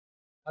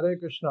Hare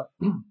Krishna.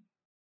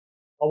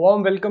 A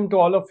warm welcome to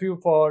all of you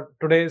for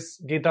today's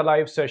Gita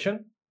Live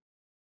session.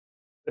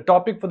 The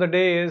topic for the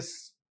day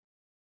is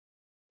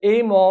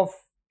aim of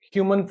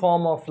human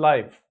form of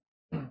life.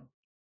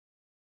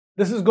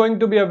 This is going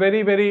to be a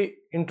very, very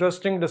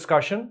interesting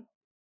discussion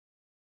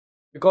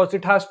because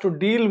it has to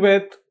deal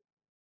with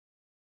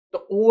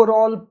the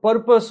overall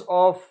purpose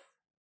of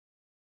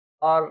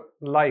our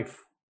life.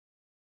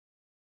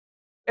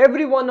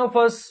 Every one of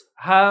us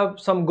have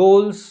some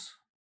goals,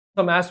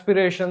 some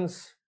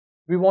aspirations.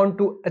 We want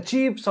to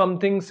achieve some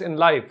things in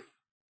life.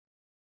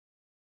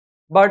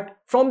 But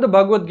from the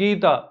Bhagavad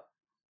Gita,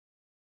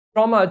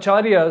 from our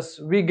acharyas,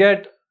 we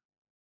get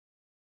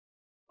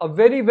a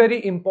very,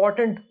 very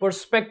important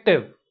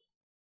perspective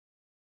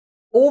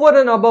over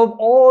and above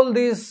all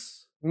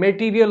these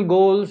material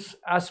goals,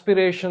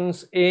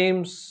 aspirations,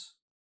 aims.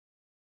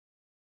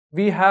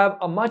 We have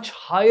a much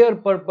higher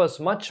purpose,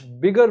 much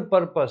bigger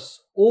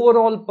purpose,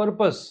 overall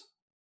purpose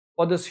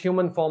for this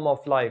human form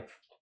of life.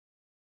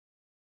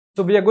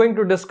 So we are going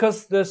to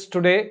discuss this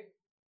today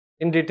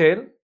in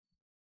detail.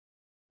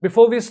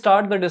 Before we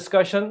start the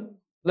discussion,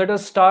 let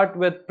us start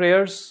with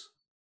prayers,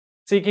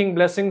 seeking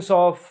blessings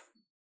of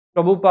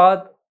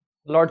Prabhupada,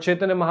 Lord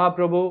Chaitanya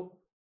Mahaprabhu,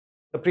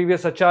 the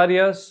previous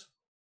acharyas,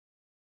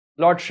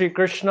 Lord Shri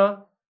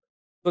Krishna,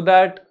 so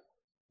that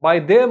by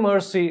their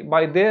mercy,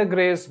 by their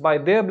grace, by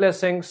their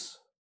blessings,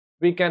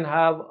 we can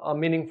have a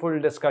meaningful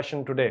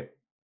discussion today.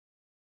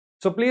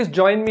 So please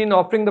join me in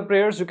offering the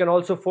prayers. You can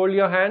also fold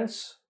your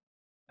hands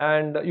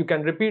and you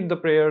can repeat the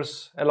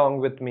prayers along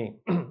with me.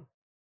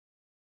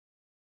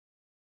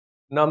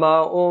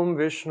 Nama Om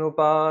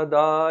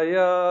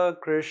Vishnupadaya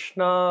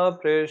Krishna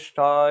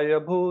Preshtaya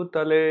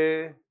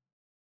Bhutale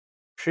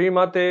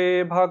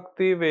Srimate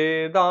Bhakti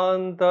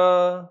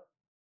Vedanta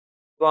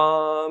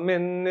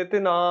Swaminiti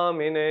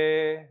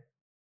Namine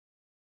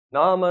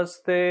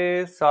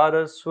Namaste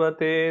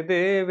Saraswate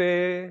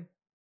Deve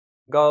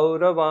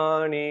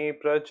Gauravani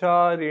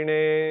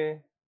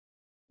Pracharine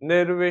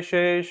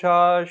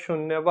Nirvishesha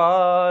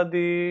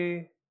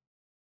Shunyavadi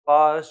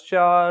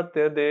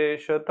Paschatya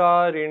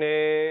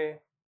Deshatarine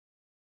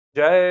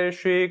Jai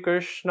Shri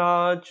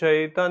Krishna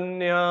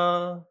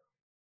Chaitanya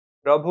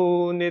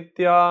Prabhu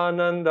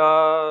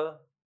Nityananda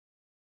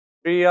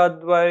Shri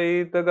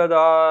Advaita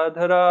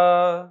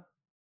Gadadhara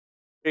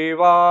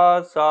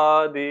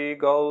Srivasadi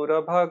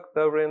Gaura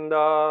Bhakta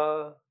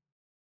Vrinda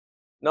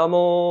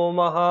Namo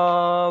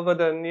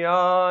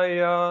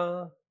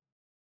Mahavadanyaya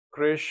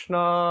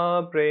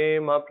Krishna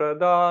Prema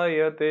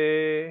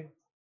Pradayate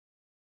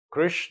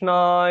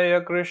Krishnaya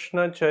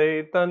Krishna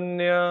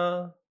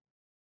Chaitanya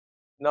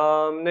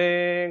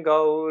Namne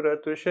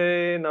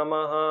Gauratushe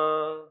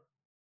Namaha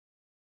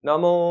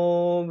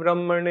Namo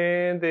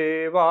Brahmane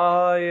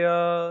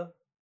Devaya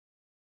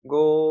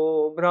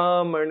Go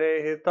Brahmane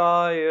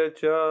Hitaya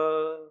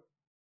Cha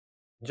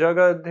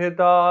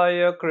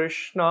Jagadhitaya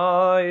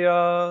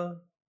Krishnaya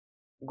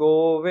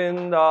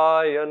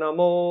Govindaya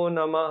Namo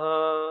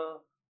Namaha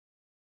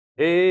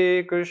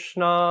He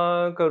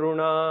Krishna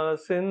Karuna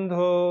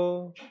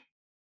Sindhu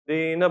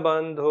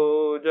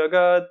Dinabandhu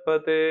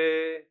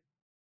Jagatpate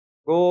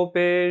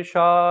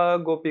Gopesha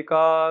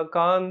Gopika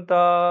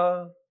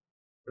Kanta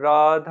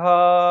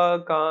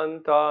Radha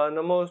Kanta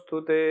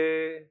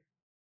Namostute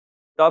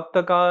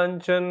Tapta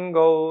Kanchan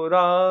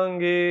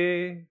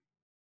Gaurangi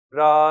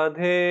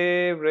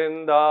Radhe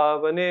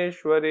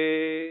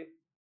Vrindavaneshwari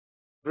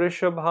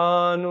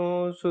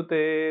Vrishabhanu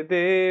Sute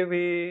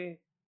Devi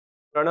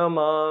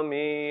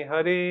Pranamami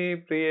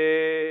Hari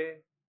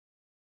Priye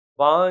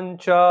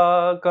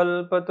Vancha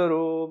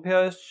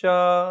Kalpatarubhyascha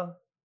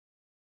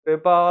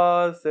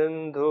Kripa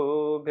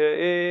Sindhubhya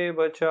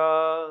Evacha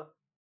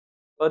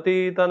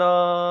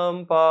Patitanam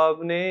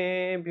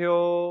Pavnebhyo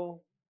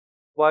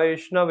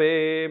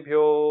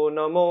Vaishnavebhyo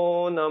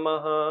Namo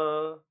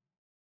Namaha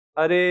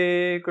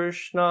Hare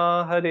Krishna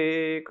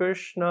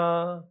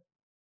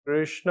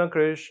Krishna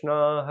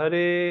Krishna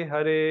Hare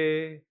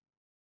Hare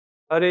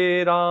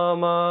Hare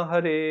Rama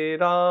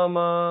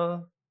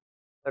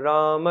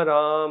Rama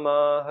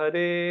Rama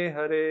Hare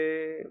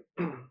Hare.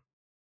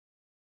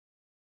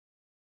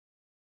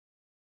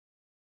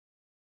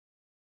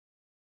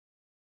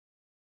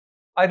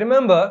 I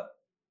remember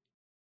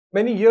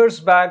many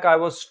years back I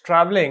was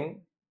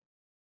traveling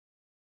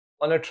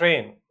on a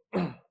train.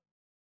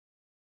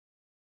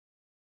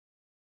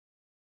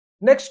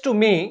 Next to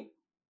me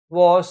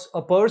was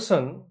a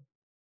person,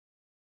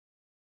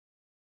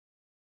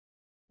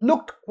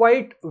 looked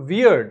quite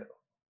weird,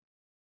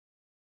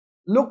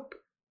 looked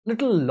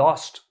little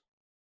lost.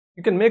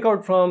 You can make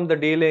out from the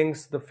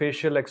dealings, the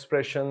facial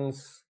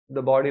expressions,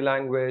 the body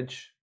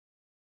language.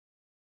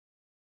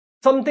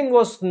 Something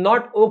was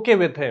not okay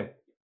with him.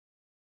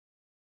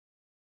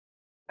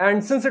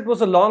 And since it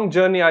was a long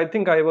journey, I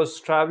think I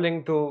was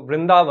traveling to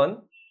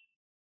Vrindavan.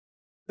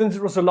 Since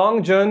it was a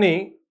long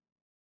journey,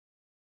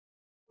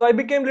 so I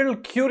became a little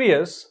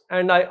curious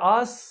and I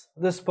asked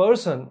this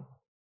person,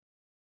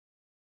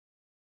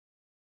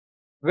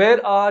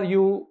 where are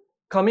you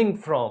coming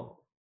from?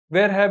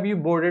 Where have you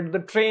boarded the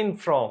train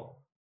from?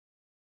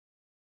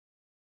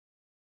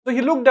 So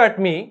he looked at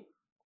me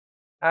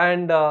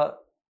and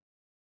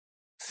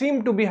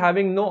seemed to be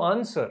having no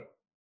answer.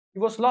 He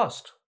was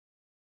lost.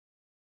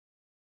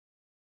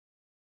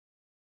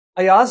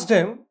 I asked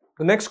him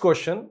the next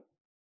question,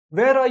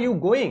 where are you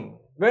going?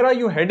 Where are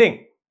you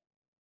heading?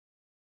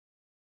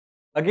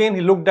 Again,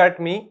 he looked at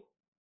me,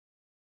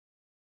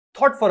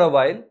 thought for a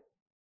while,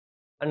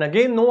 and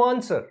again no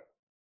answer.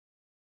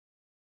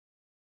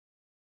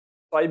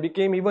 So I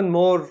became even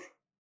more,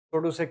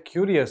 so to say,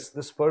 curious.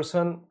 This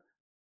person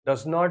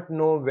does not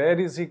know where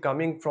is he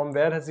coming from,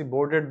 where has he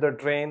boarded the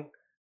train,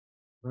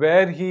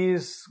 where he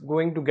is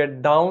going to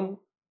get down,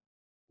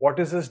 what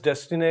is his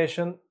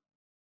destination.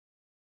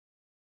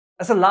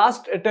 As a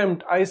last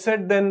attempt, I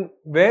said, then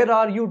where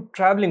are you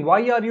traveling?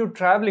 Why are you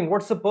traveling?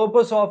 What's the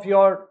purpose of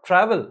your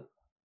travel?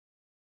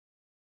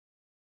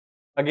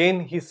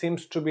 Again, he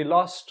seems to be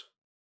lost.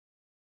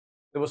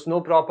 There was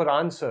no proper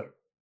answer.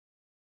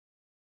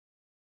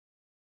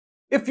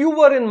 If you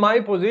were in my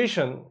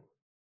position,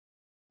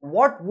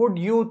 what would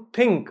you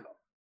think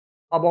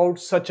about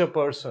such a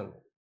person?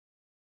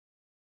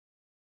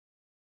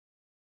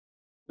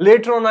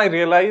 Later on, I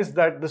realized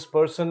that this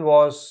person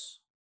was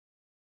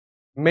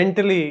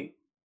mentally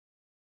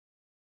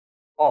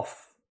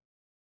off.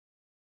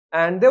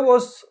 And there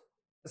was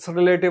a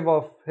relative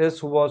of his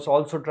who was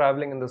also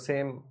traveling in the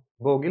same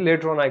bogie.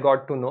 Later on, I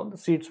got to know the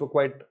seats were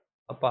quite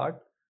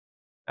apart.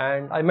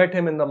 And I met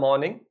him in the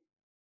morning.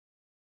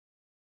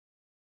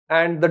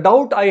 And the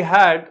doubt I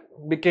had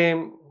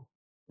became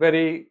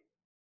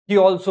he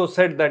also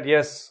said that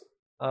yes,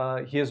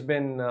 he has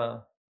been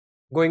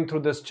going through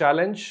this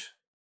challenge.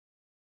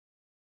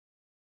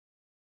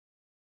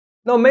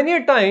 Now, many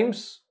a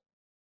times,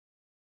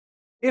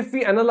 if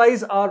we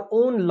analyze our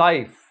own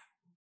life,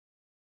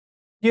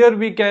 here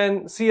we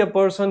can see a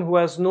person who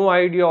has no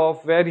idea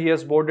of where he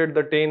has boarded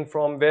the train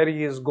from, where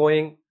he is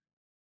going,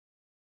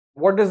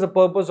 what is the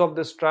purpose of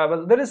this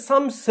travel. There is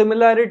some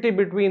similarity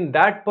between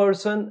that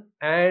person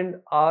and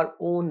our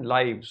own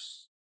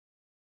lives.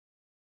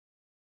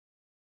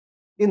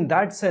 In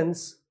that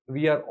sense,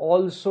 we are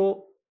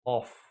also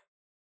off.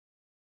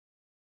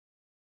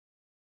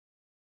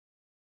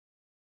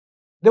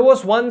 There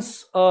was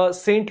once a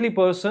saintly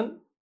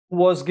person who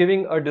was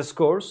giving a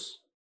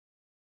discourse.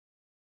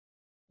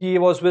 He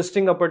was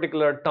visiting a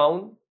particular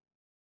town,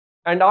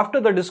 and after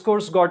the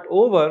discourse got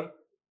over,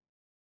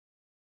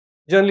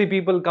 generally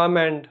people come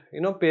and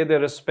pay their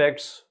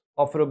respects,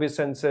 offer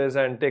obeisances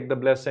and take the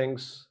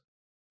blessings.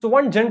 So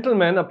one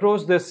gentleman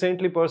approached this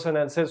saintly person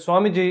and said,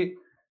 Swamiji,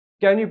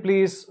 can you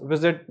please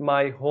visit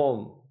my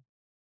home?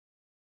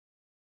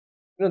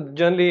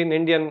 Generally in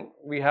Indian,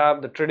 we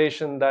have the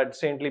tradition that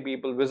saintly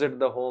people visit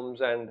the homes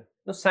and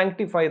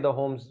sanctify the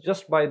homes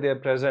just by their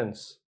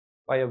presence,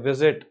 by a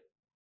visit.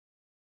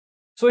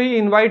 So he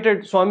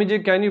invited,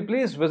 Swamiji, can you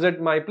please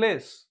visit my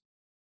place?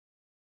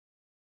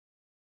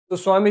 So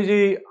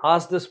Swamiji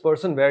asked this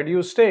person, where do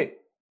you stay?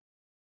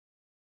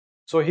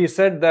 So he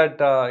said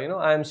that,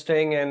 I am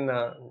staying in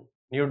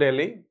New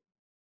Delhi.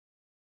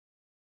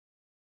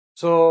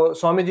 So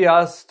Swamiji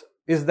asked,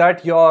 is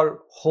that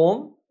your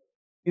home?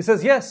 He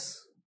says,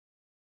 yes.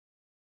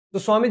 So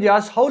Swamiji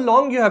asked, how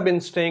long you have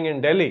been staying in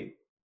Delhi?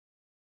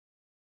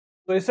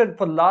 So he said,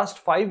 for last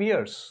 5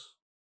 years.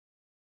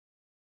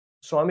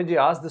 Swamiji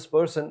asked this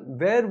person,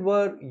 where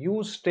were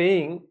you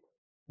staying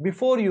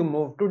before you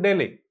moved to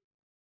Delhi?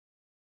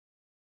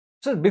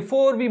 So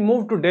before we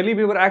moved to Delhi,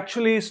 we were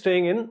actually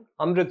staying in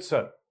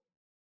Amritsar.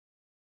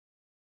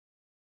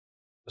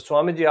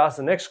 Swamiji asked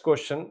the next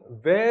question,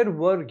 where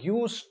were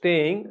you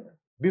staying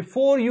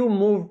before you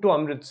moved to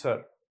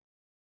Amritsar?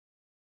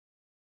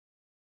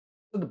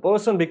 So the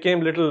person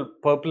became a little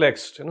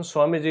perplexed.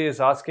 Swamiji is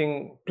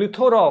asking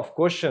plethora of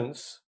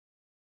questions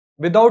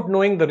without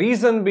knowing the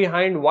reason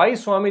behind why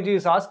Swamiji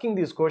is asking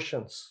these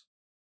questions.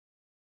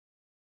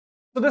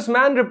 So this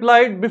man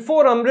replied,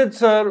 before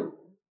Amritsar,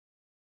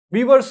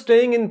 we were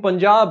staying in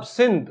Punjab,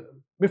 Sindh.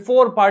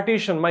 Before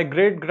partition, my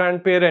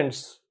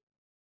grandparents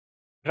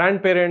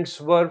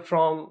were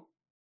from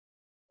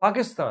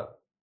Pakistan.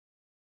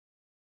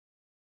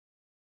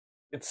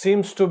 It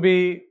seems to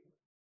be,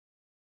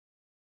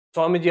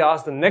 Swamiji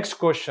asked the next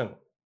question,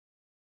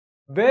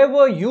 where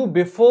were you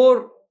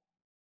before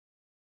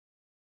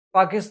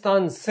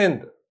Pakistan,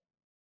 Sindh?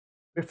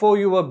 Before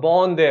you were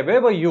born there,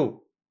 where were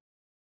you?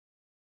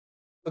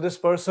 So this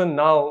person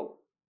now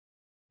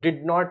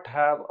did not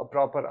have a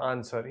proper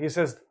answer. He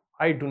says,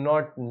 I do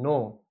not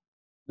know.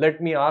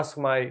 Let me ask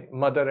my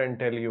mother and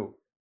tell you.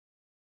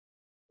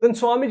 Then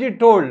Swamiji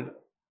told,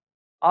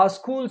 our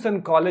schools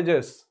and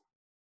colleges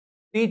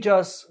teach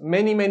us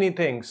many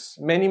things,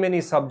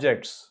 many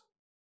subjects.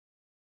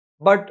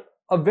 But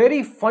a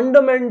very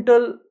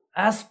fundamental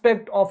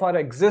aspect of our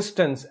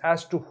existence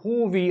as to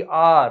who we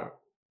are,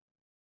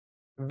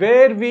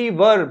 where we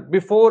were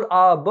before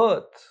our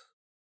birth.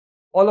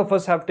 All of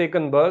us have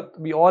taken birth.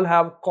 We all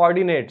have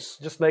coordinates,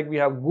 just like we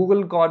have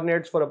Google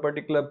coordinates for a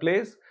particular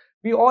place.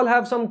 We all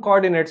have some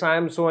coordinates. I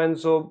am so and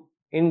so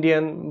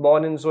Indian,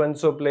 born in so and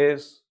so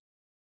place.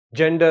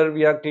 Gender,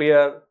 we are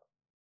clear.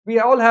 We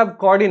all have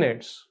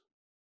coordinates.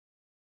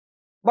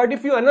 But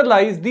if you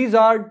analyze, these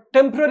are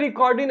temporary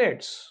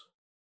coordinates.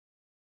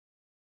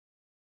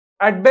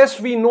 At best,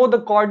 we know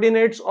the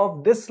coordinates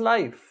of this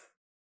life,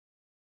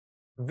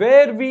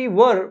 where we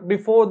were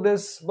before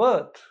this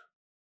birth.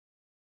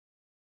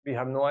 We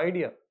have no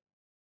idea.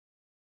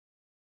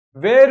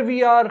 Where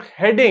we are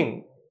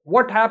heading,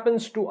 what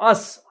happens to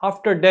us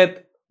after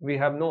death, we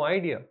have no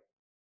idea.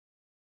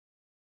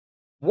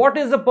 What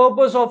is the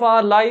purpose of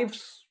our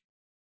lives?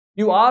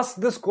 You ask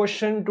this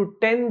question to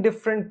 10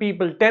 different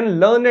people, 10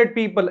 learned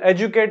people,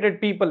 educated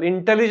people,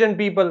 intelligent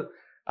people.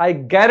 I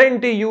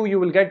guarantee you, you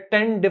will get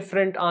 10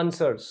 different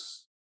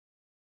answers.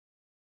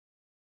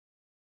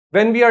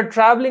 When we are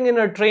traveling in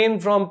a train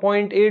from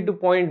point A to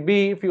point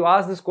B, if you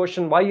ask this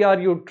question, why are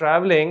you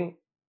traveling?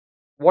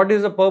 What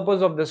is the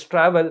purpose of this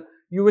travel?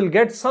 You will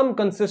get some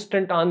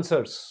consistent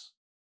answers.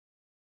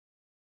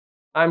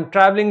 I am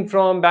traveling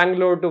from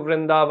Bangalore to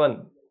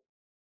Vrindavan.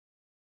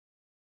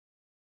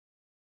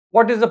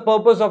 What is the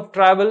purpose of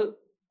travel?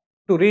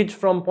 To reach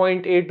from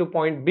point A to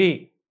point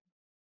B.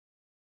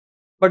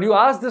 But you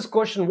ask this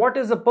question, what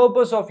is the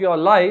purpose of your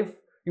life?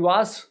 You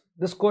ask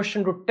this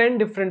question to 10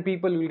 different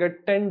people, you will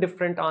get 10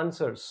 different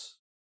answers.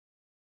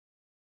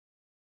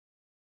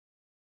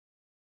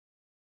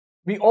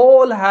 We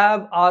all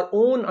have our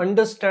own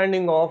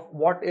understanding of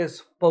what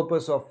is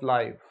purpose of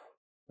life,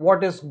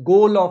 what is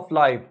goal of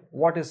life,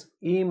 what is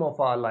aim of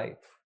our life.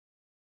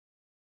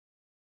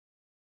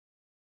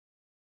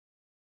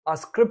 Our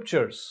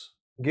scriptures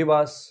give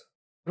us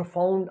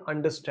profound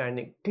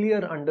understanding, clear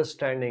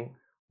understanding,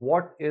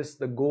 what is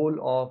the goal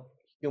of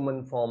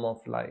human form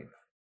of life,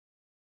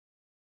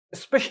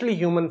 especially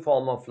human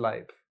form of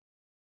life.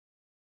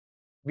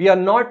 We are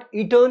not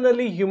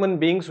eternally human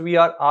beings, we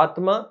are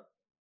Atma.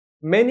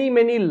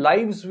 Many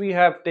lives we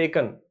have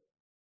taken.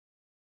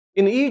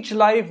 In each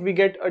life we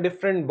get a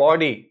different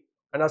body,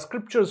 and our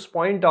scriptures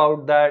point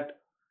out that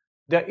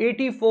there are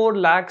 84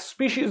 lakh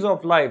species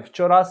of life,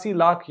 84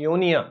 lakh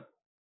yoniya.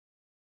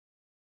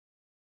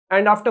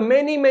 And after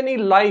many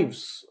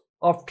lives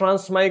of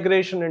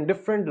transmigration in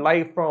different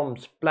life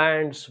forms,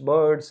 plants,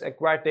 birds,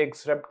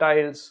 aquatics,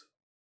 reptiles,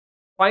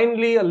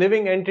 finally a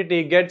living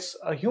entity gets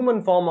a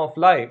human form of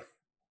life.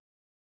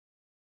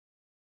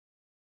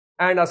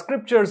 And our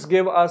scriptures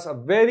give us a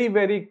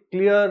very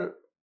clear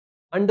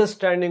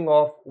understanding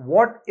of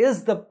what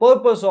is the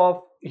purpose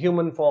of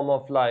human form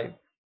of life.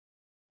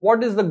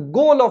 What is the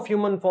goal of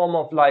human form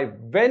of life?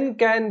 When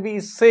can we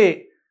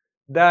say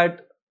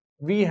that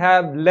we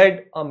have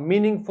led a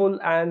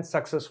meaningful and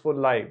successful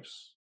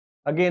lives?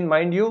 Again,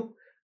 mind you,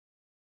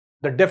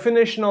 the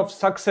definition of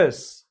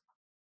success,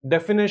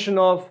 definition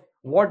of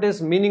what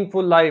is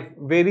meaningful life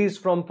varies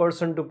from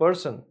person to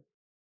person.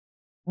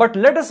 But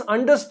let us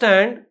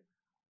understand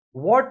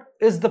what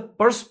is the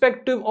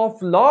perspective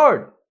of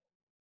Lord,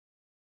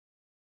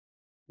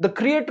 the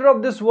creator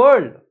of this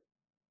world.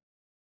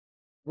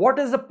 What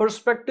is the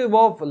perspective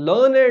of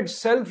learned,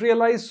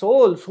 self-realized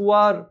souls who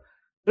are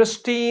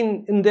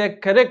pristine in their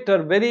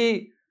character,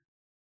 very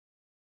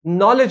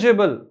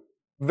knowledgeable,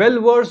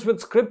 well-versed with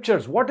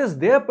scriptures? What is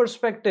their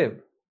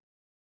perspective?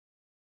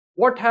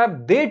 What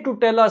have they to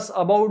tell us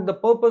about the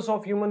purpose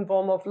of human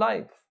form of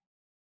life?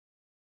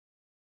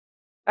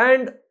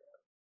 And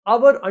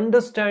our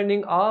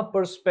understanding, our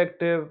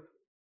perspective,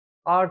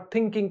 our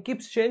thinking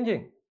keeps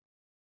changing.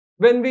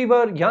 When we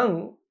were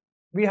young,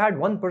 we had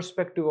one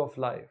perspective of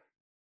life.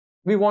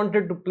 We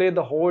wanted to play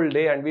the whole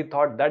day and we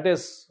thought that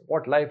is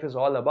what life is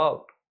all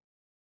about.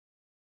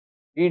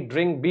 Eat,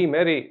 drink, be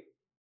merry,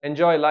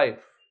 enjoy life.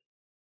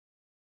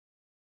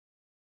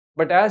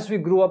 But as we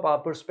grew up, our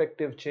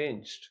perspective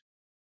changed.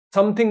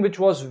 Something which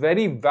was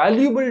very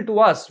valuable to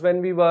us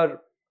when we were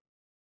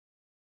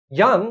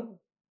young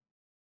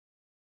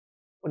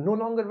was no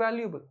longer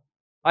valuable.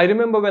 I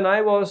remember when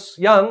I was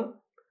young,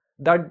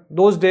 that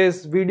those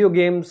days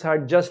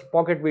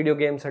pocket video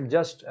games had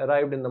just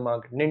arrived in the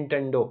market.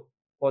 Nintendo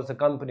was the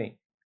company.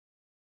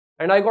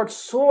 And I got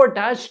so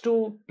attached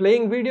to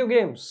playing video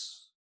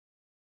games.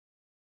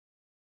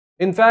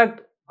 In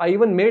fact, I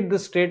even made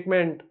this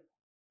statement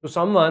to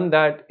someone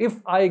that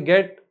if I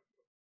get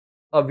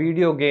a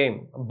video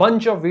game, a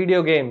bunch of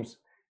video games,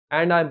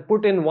 and I'm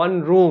put in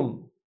one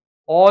room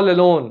all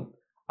alone,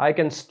 I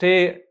can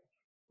stay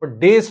for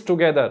days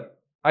together.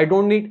 I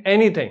don't need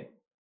anything.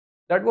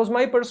 That was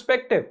my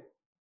perspective,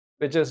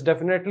 which is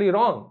definitely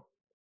wrong.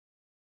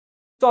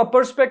 So our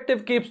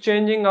perspective keeps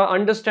changing, our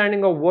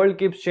understanding of world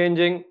keeps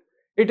changing.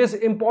 It is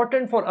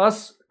important for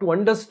us to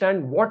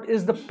understand what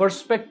is the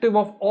perspective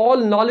of all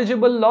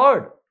knowledgeable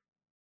Lord.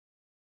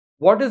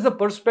 What is the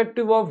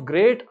perspective of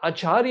great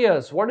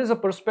acharyas? What is the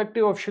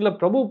perspective of Srila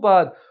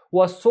Prabhupada, who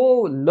are so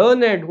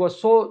learned, who are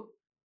so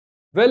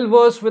well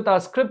versed with our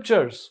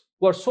scriptures,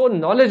 who are so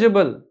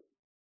knowledgeable?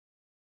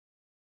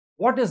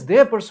 What is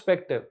their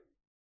perspective?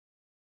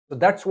 So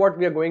that's what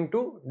we are going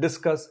to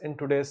discuss in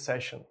today's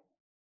session.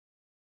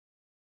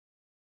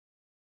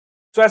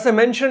 So as I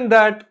mentioned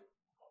that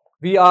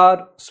we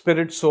are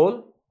spirit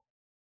soul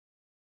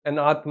and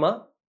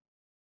Atma,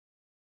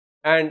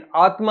 and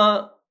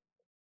Atma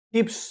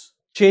keeps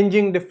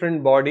changing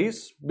different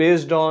bodies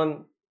based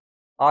on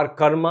our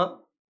karma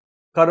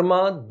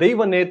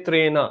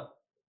devanetrena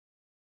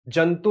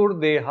jantur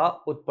deha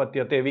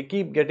utpatyate. We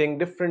keep getting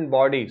different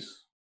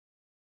bodies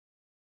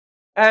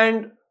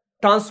and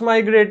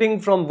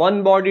transmigrating from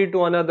one body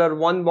to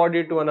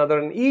another,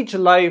 in each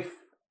life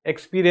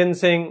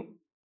experiencing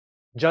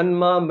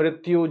janma,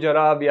 mrityu,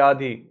 jara,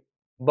 vyadhi,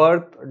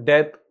 birth,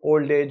 death,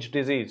 old age,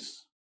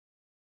 disease.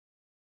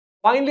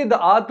 Finally,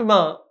 the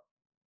Atma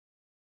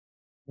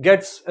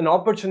gets an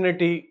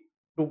opportunity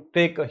to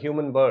take a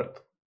human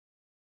birth.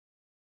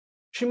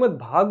 Srimad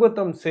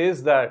Bhagavatam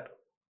says that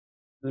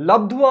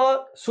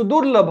labdhva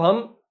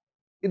sudurlabham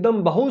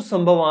idam bahu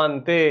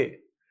sambhavante.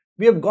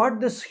 We have got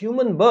this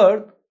human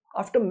birth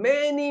after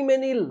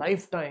many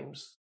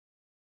lifetimes.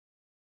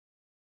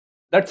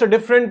 That's a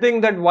different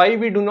thing, that why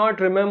we do not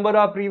remember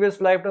our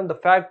previous lifetime. The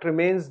fact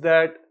remains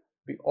that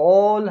we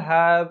all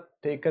have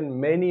taken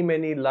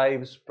many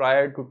lives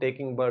prior to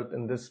taking birth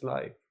in this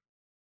life.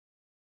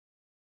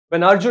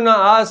 When Arjuna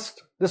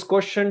asked this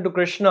question to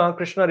Krishna,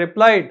 Krishna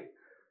replied,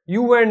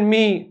 you and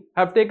me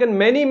have taken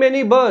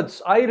many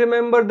births. I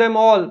remember them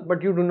all,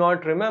 but you do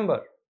not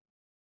remember.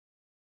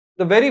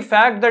 The very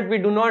fact that we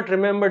do not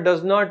remember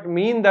does not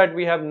mean that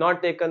we have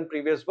not taken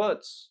previous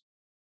births.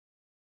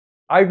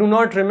 I do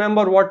not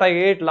remember what I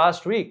ate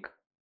last week.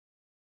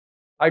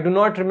 I do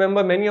not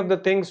remember many of the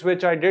things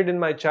which I did in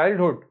my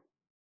childhood.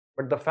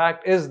 But the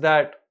fact is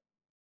that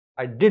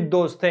I did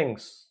those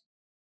things.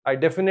 I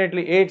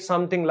definitely ate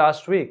something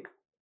last week.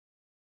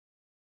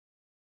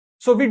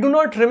 So we do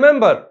not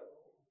remember.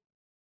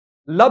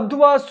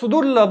 Labdhva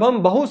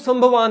sudurlabham bahu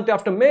sambhavante.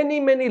 After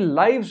many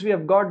lives we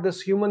have got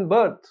this human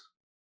birth.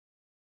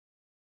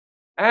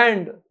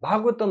 And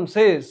Bhagavatam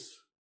says,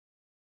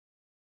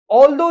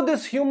 although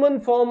this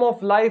human form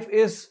of life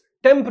is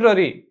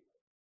temporary,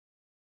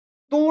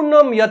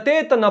 turnam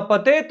yatet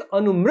napatet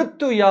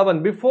anumrityu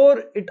yavan,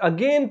 before it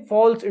again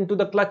falls into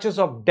the clutches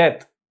of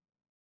death.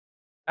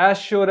 As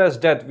sure as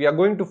death, we are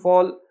going to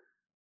fall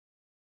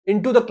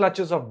into the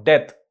clutches of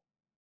death.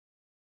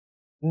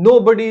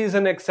 Nobody is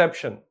an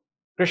exception.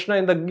 Krishna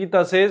in the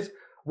Gita says,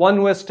 one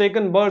who has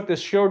taken birth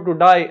is sure to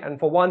die, and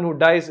for one who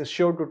dies is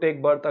sure to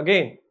take birth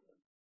again.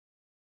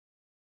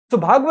 So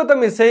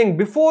Bhagavatam is saying,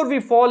 before we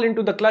fall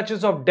into the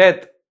clutches of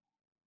death,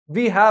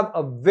 we have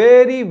a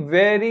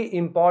very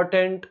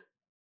important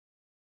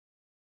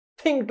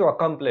thing to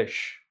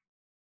accomplish.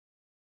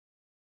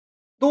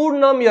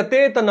 Turnam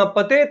yatet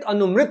napatet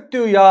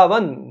anumrityu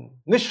yavan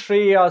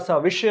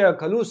nishreyasa vishaya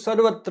khalu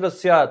sarvatra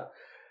syat.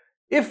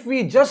 If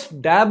we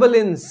just dabble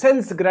in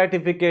sense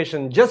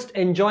gratification, just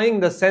enjoying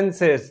the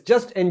senses,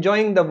 just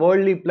enjoying the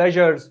worldly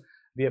pleasures,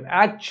 we have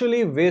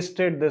actually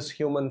wasted this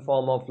human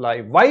form of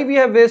life. Why we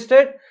have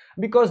wasted?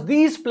 Because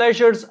these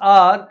pleasures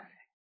are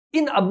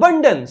in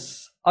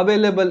abundance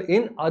available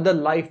in other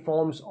life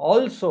forms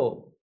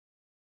also.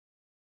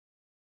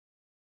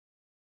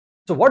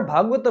 So what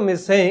Bhagavatam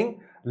is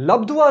saying,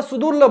 labdhva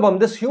sudurlabham,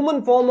 this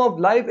human form of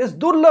life is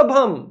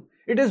durlabham.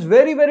 It is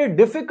very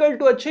difficult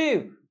to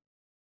achieve.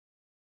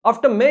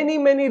 After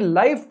many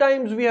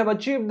lifetimes we have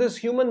achieved this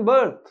human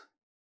birth.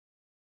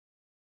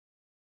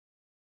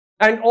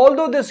 And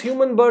although this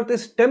human birth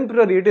is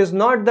temporary, it is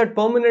not that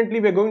permanently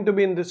we are going to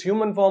be in this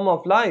human form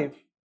of life.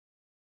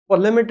 For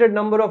limited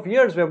number of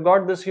years we have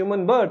got this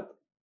human birth.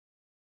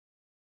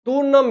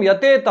 Turnam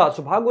yateta.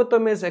 So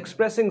Bhagavatam is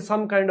expressing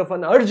some kind of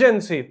an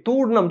urgency.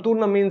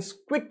 Turnam means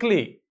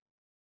quickly.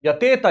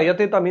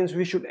 Yateta means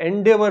we should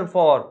endeavor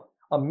for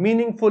a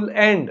meaningful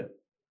end.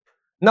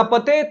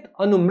 Napatet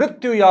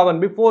anumrityu yavan,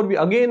 before we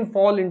again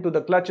fall into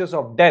the clutches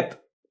of death.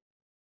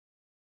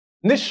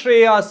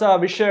 Nishreyasa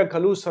vishaya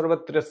khalu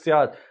sarvatra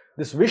syat.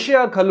 This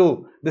vishaya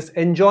khalu, this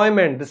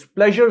enjoyment, this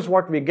pleasures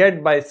what we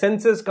get by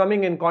senses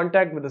coming in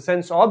contact with the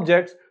sense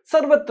objects,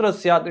 sarvatra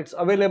syat, it's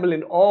available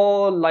in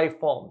all life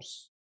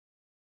forms.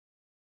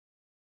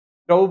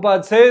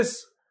 Prabhupada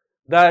says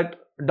that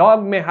a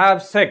dog may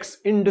have sex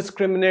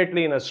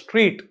indiscriminately in a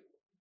street.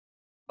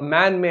 A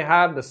man may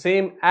have the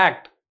same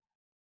act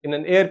in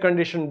an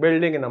air-conditioned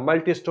building, in a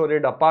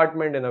multi-storied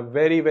apartment, in a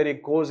very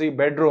cozy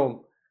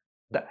bedroom.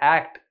 The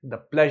act, the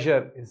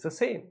pleasure is the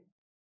same.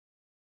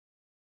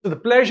 So the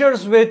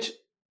pleasures which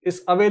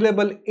is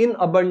available in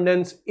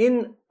abundance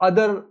in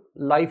other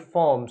life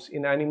forms,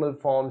 in animal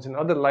forms, in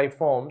other life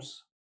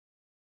forms,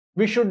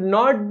 we should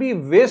not be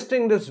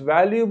wasting this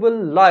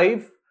valuable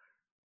life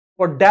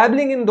for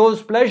dabbling in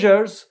those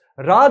pleasures.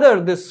 Rather,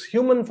 this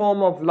human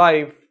form of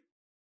life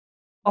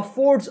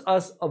affords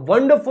us a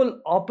wonderful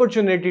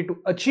opportunity to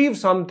achieve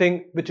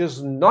something which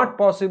is not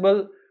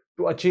possible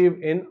to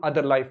achieve in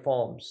other life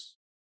forms.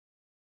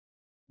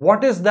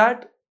 What is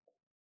that?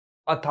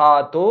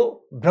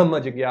 Athato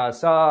Brahma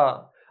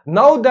Jigyasa.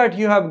 Now that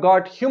you have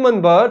got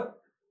human birth,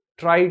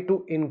 try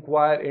to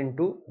inquire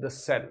into the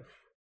self.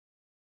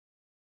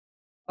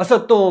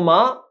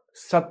 Asatoma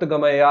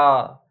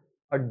Satgamaya.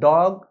 A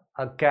dog,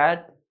 a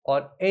cat,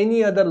 or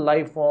any other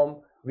life form,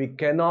 we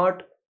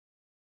cannot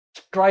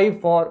strive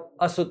for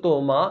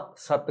Asatoma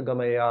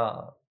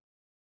Satgamaya.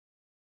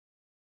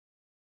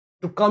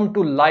 to come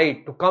to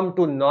light, to come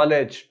to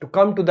knowledge, to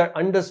come to that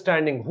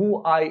understanding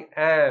who I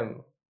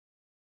am.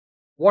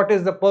 What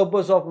is the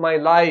purpose of my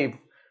life?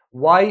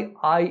 Why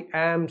I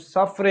am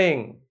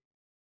suffering?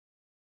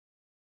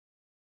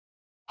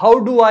 How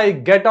do I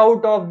get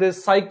out of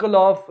this cycle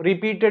of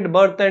repeated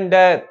birth and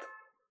death?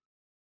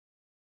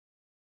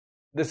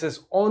 This is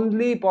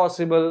only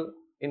possible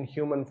in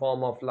human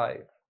form of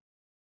life.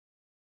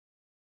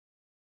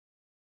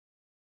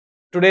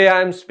 Today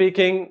I am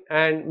speaking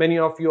and many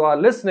of you are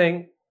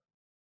listening.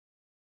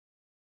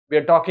 We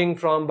are talking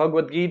from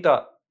Bhagavad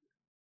Gita.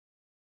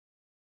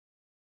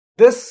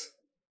 This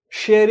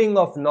sharing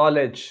of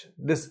knowledge,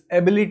 this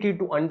ability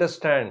to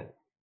understand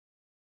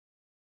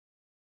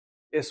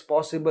is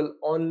possible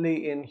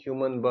only in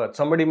human birth.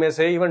 Somebody may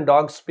say even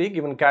dogs speak,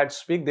 even cats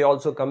speak, they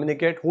also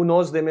communicate. Who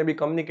knows, they may be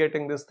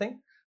communicating this thing.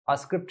 Our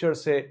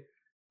scriptures say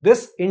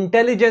this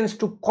intelligence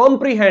to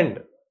comprehend.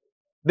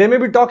 They may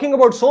be talking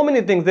about so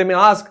many things. They may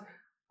ask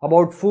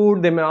about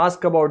food, they may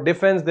ask about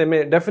defense, they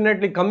may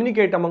definitely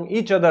communicate among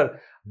each other.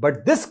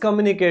 But this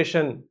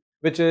communication,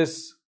 which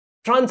is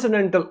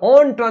transcendental,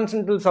 on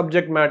transcendental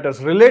subject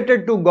matters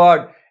related to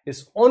God,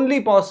 is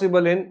only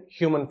possible in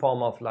human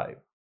form of life.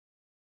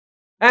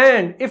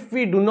 And if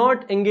we do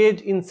not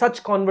engage in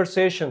such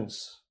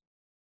conversations,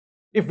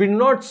 if we do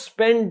not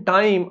spend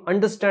time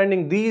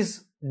understanding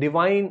these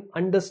divine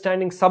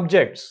understanding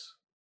subjects,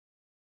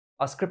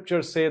 our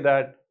scriptures say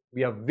that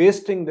we are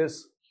wasting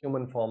this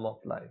human form of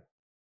life.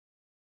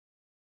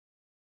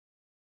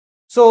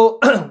 So,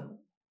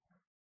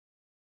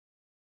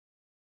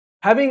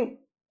 having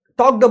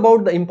talked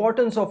about the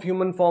importance of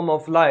human form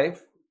of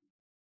life,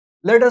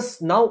 let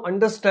us now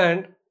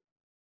understand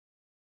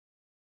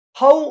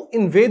how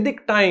in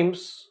Vedic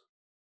times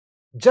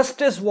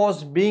justice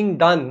was being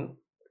done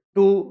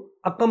to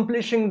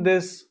accomplishing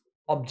this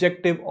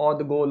objective or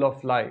the goal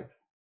of life.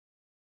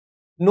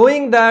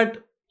 Knowing that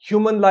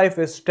human life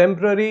is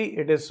temporary,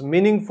 it is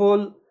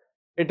meaningful,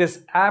 it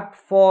is apt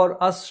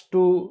for us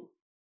to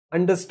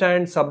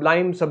understand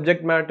sublime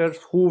subject matters,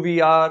 who we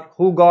are,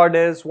 who God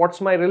is, what's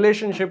my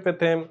relationship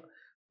with Him,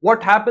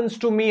 what happens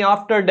to me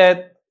after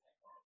death,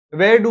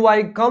 where do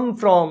I come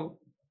from.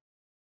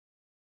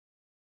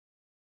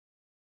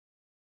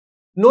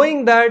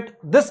 Knowing that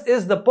this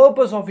is the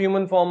purpose of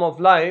human form of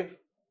life,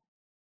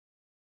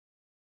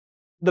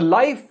 the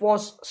life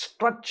was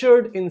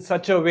structured in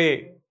such a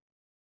way.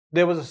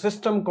 There was a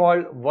system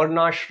called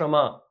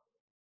Varnashrama.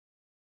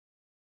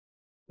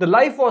 The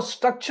life was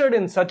structured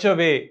in such a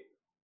way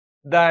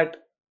that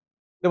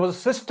there was a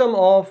system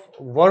of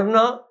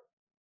Varna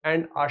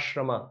and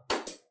Ashrama.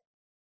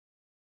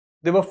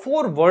 There were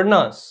 4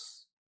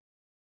 Varnas.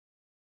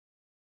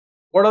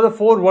 What are the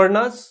 4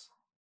 Varnas?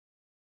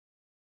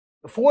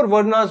 The 4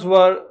 Varnas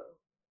were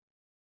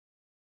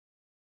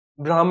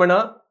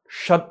Brahmana,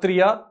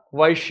 Kshatriya,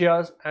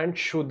 Vaishyas and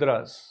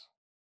Shudras.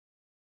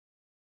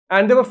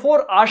 And there were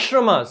 4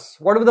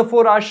 ashramas. What were the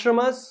 4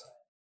 ashramas?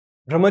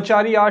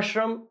 Brahmachari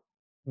ashram,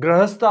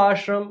 Grahastha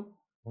ashram,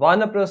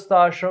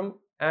 Vanaprastha ashram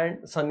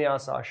and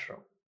Sannyasa ashram.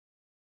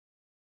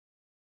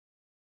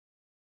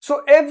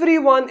 So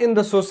everyone in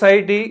the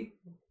society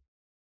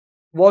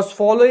was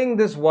following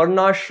this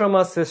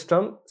Varnashrama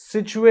system,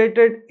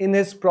 situated in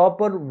his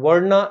proper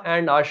Varna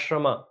and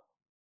Ashrama.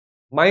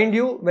 Mind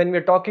you, when we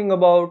are talking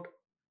about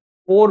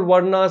 4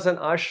 Varnas and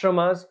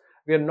Ashramas,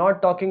 we are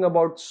not talking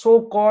about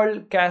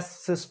so-called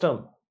caste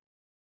system.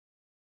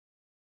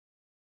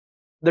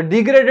 The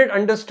degraded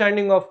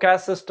understanding of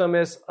caste system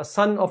is a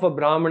son of a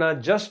Brahmana,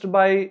 just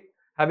by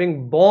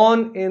having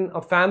born in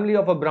a family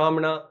of a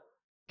Brahmana,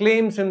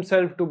 claims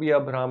himself to be a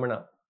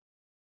Brahmana.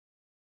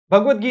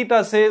 Bhagavad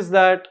Gita says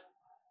that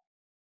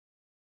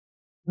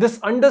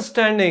this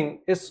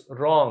understanding is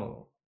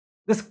wrong.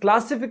 This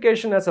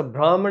classification as a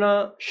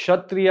Brahmana,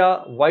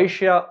 Kshatriya,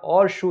 Vaishya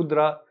or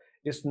Shudra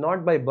is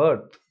not by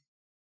birth,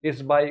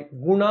 is by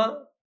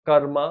Guna,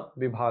 Karma,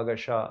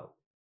 Vibhagasha.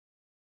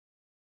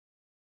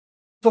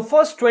 So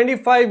first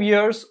 25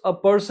 years a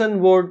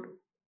person would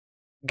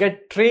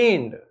get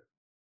trained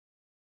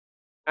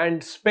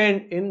and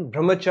spend in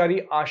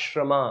Brahmachari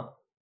Ashrama.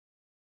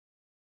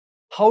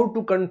 How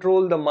to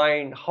control the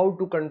mind, how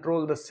to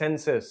control the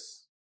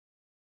senses.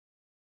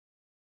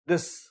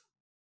 This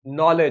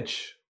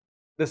knowledge,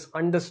 this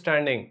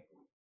understanding,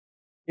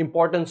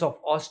 importance of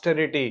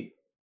austerity,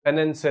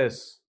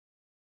 penances,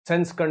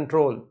 sense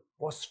control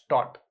was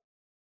taught.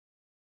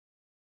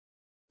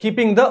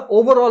 Keeping the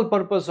overall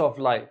purpose of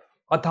life.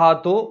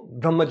 Athato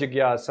Brahma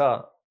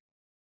Jigyasa.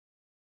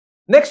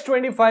 Next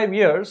 25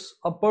 years,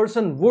 a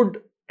person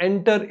would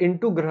enter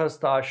into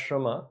Grahastha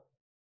Ashrama,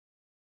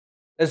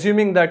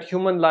 assuming that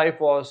human life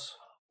was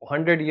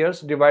 100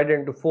 years divided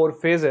into 4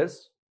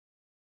 phases.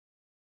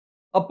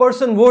 A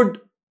person would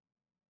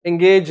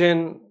engage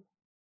in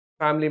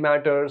family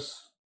matters,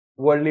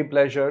 worldly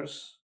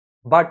pleasures,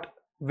 but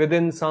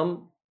within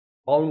some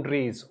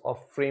boundaries of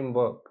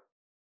framework,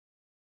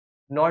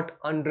 not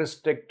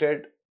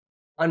unrestricted,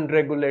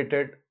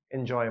 unregulated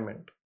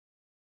enjoyment.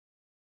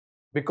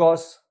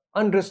 Because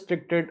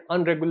unrestricted,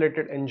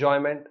 unregulated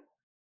enjoyment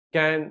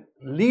can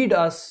lead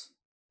us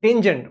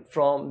tangent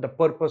from the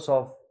purpose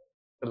of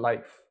the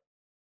life.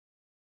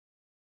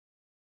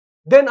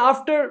 Then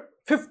after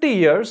 50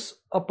 years,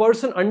 a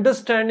person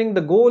understanding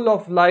the goal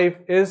of life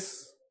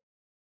is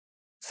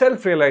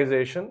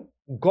self-realization,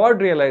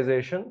 God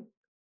realization,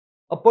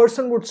 a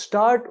person would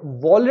start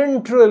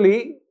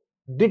voluntarily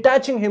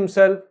detaching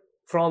himself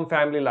from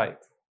family life.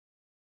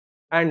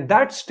 And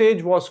that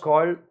stage was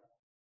called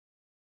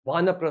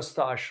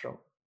Vanaprastha ashram.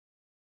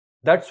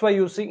 That's why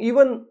you see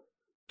even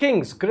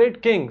kings,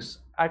 great kings,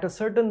 at a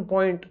certain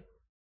point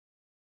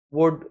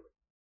would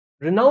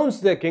renounce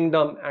their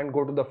kingdom and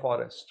go to the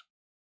forest.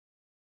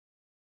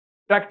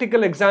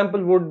 Practical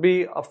example would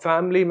be a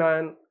family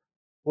man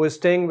who is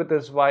staying with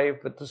his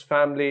wife, with his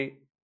family.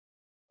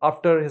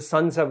 After his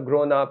sons have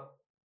grown up,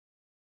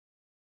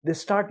 they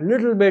start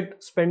little bit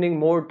spending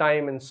more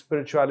time in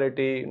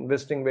spirituality,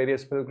 visiting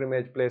various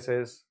pilgrimage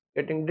places,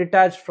 getting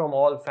detached from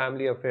all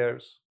family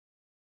affairs,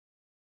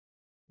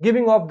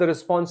 giving off the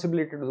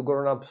responsibility to the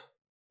grown-up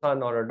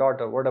son or a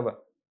daughter, whatever.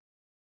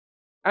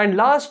 And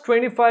last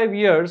 25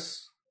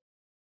 years,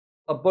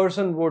 a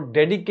person would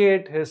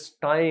dedicate his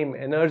time,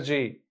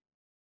 energy,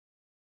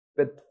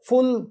 with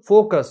full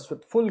focus,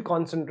 with full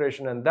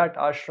concentration, and that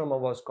ashrama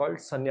was called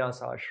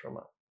Sannyasa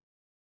Ashrama.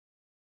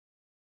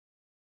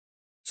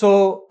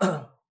 So,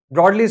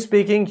 broadly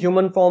speaking,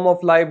 human form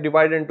of life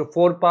divided into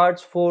four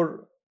parts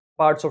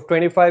of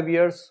 25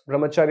 years,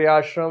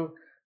 Brahmacharya Ashram,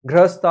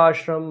 Grihastha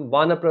Ashram,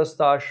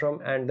 Vanaprastha Ashram,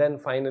 and then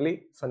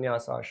finally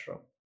Sannyasa Ashram.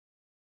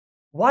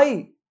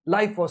 Why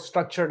life was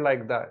structured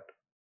like that?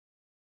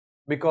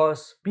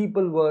 Because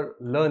people were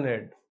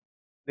learned,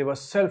 they were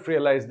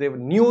self-realized, they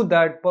knew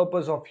that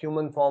purpose of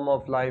human form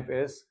of life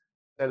is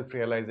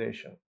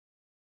self-realization.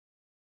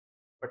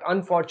 But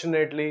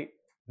unfortunately,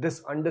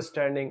 this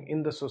understanding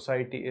in the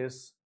society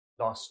is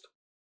lost.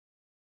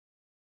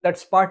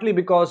 That's partly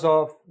because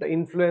of the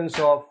influence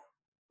of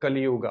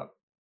Kali Yuga.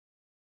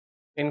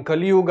 In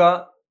Kali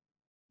Yuga,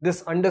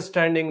 this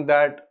understanding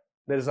that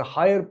there is a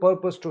higher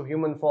purpose to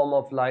human form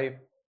of life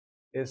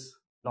is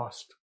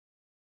lost.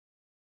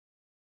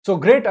 So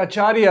great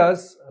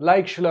acharyas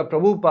like Srila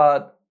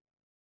Prabhupada,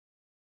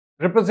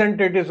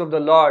 representatives of the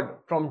Lord,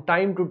 from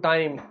time to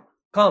time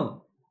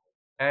come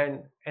and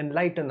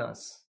enlighten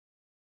us.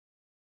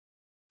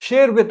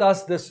 Share with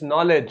us this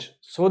knowledge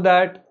so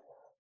that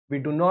we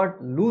do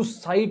not lose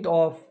sight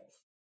of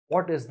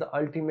what is the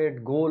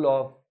ultimate goal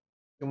of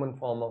human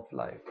form of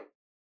life.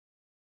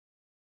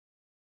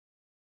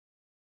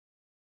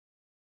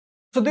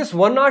 So this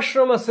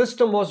Varnashrama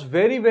system was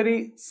very,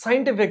 very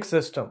scientific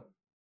system.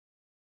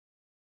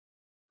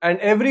 And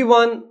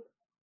everyone,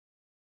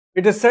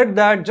 it is said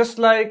that just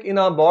like in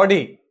our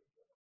body,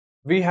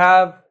 we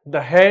have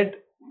the head,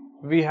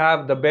 we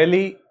have the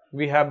belly,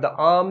 we have the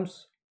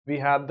arms, we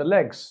have the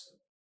legs.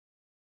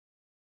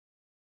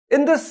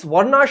 In this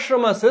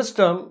Varnashrama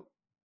system,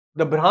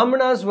 the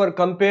Brahmanas were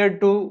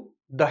compared to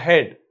the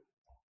head.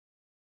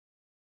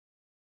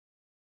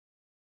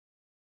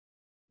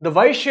 The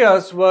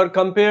Vaishyas were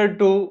compared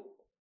to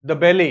the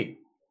belly.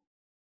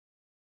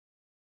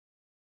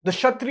 The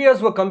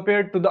Kshatriyas were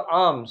compared to the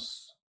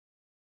arms.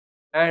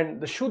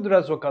 And the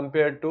Shudras were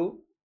compared to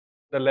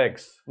the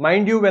legs.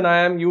 Mind you, when I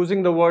am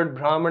using the word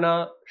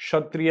Brahmana,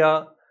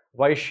 Kshatriya,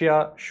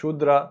 Vaishya,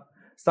 Shudra,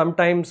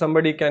 sometimes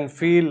somebody can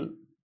feel,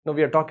 no,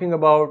 we are talking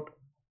about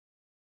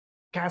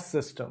caste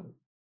system.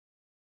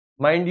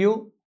 Mind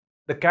you,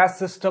 the caste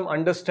system,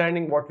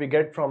 understanding what we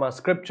get from our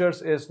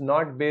scriptures, is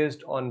not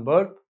based on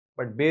birth,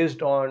 but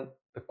based on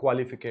the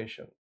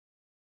qualification.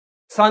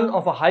 Son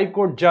of a high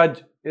court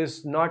judge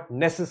is not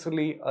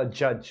necessarily a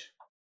judge.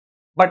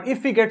 But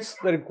if he gets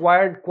the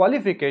required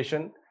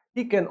qualification,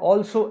 he can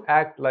also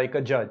act like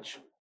a judge.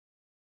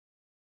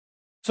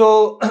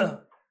 So,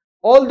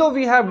 although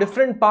we have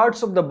different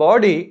parts of the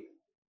body,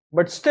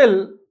 but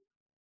still,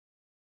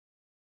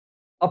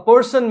 a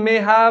person may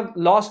have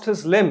lost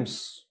his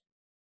limbs.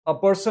 A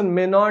person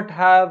may not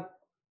have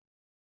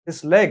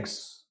his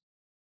legs.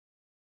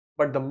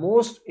 But the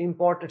most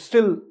important,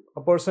 still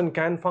a person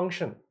can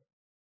function.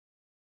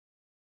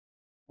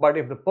 But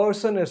if the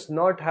person is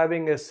not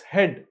having his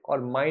head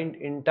or mind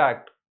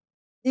intact,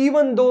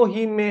 even though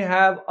he may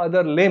have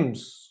other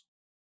limbs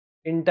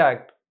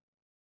intact,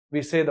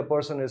 we say the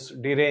person is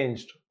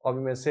deranged, or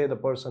we may say the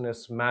person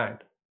is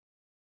mad.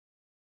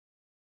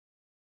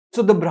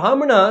 So the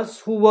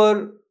Brahmanas who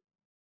were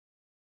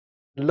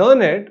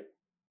learned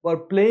were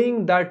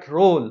playing that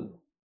role.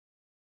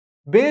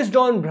 Based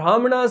on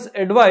Brahmanas'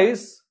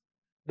 advice,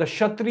 the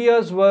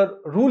Kshatriyas were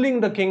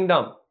ruling the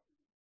kingdom.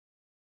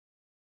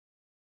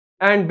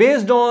 And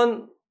based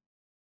on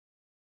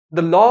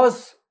the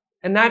laws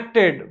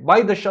enacted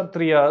by the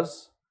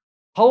Kshatriyas,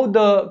 how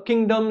the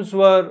kingdoms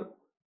were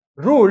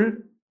ruled,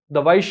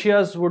 the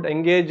Vaishyas would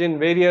engage in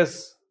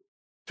various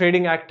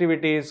trading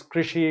activities,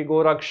 Krishi,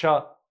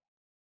 Goraksha,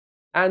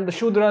 and the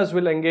Shudras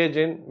will engage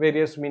in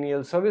various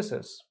menial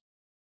services.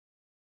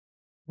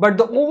 But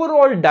the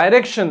overall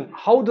direction,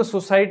 how the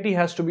society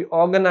has to be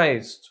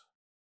organized,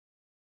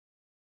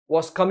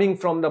 was coming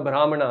from the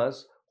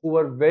Brahmanas, who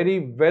were very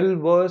well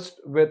versed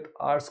with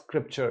our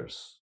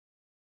scriptures.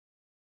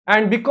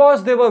 And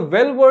because they were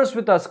well versed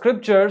with our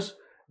scriptures,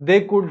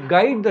 they could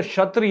guide the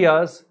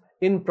Kshatriyas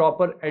in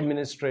proper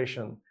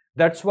administration.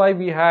 That's why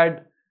we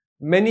had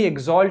many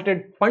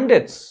exalted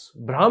Pandits,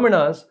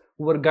 Brahmanas,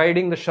 who were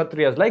guiding the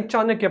Kshatriyas, like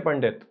Chanakya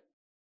Pandit.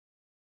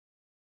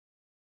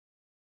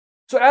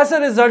 So as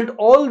a result,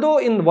 although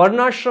in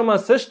Varnashrama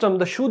system,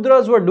 the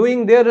Shudras were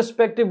doing their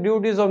respective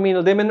duties of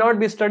menial, they may not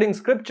be studying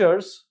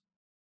scriptures,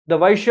 the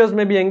Vaishyas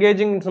may be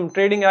engaging in some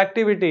trading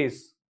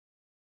activities.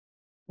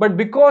 But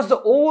because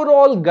the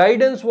overall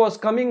guidance was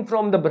coming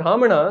from the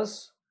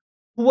Brahmanas,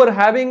 who were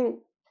having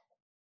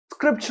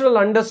scriptural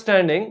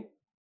understanding,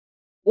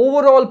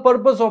 overall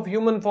purpose of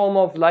human form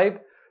of life,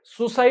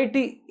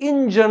 society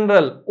in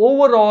general,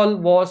 overall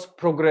was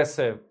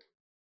progressive.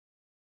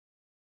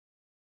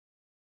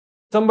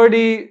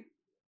 Somebody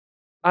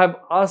have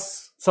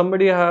asked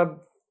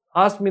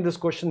me this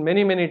question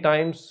many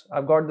times.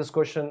 I've got this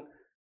question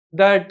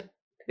that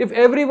if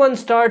everyone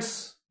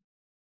starts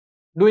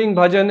doing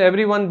bhajan,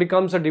 everyone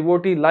becomes a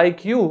devotee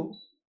like you,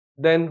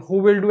 then who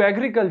will do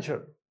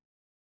agriculture?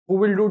 Who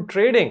will do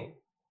trading?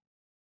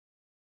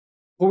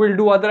 Who will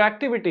do other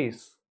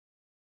activities?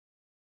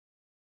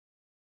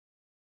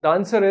 The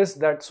answer is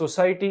that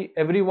society,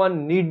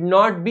 everyone need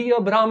not be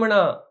a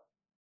Brahmana.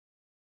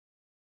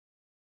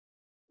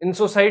 In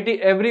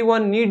society,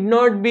 everyone need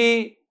not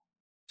be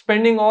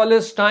spending all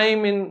his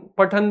time in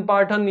Pathan,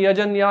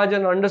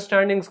 Yajan,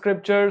 understanding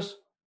scriptures.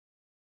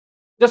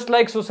 Just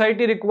like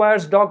society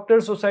requires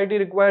doctors, society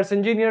requires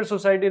engineers,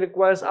 society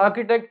requires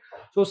architects,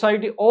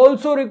 society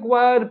also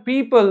requires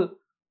people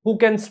who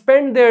can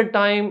spend their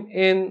time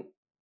in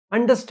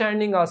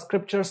understanding our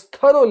scriptures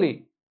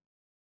thoroughly.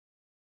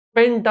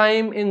 Spend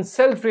time in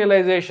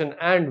self-realization,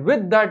 and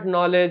with that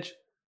knowledge,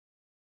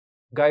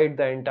 guide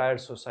the entire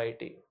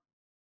society.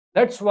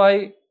 That's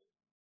why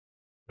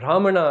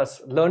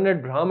Brahmanas,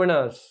 learned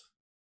Brahmanas,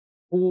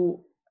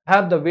 who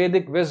have the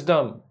Vedic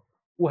wisdom,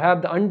 who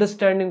have the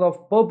understanding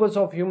of purpose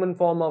of human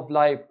form of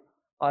life,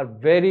 are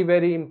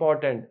very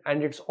important.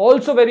 And it's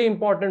also very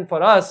important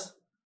for us,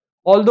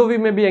 although we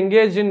may be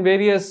engaged in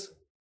various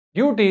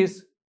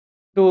duties,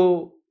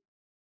 to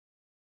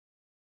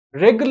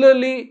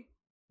regularly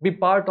be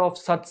part of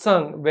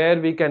satsang, where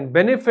we can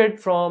benefit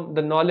from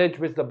the knowledge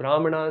which the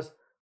Brahmanas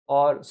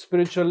or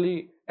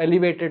spiritually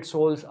elevated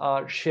souls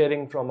are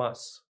sharing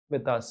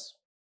with us.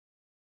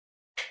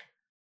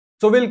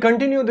 So we'll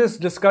continue this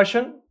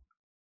discussion.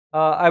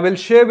 I will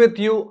share with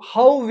you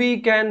how we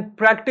can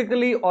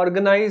practically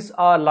organize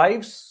our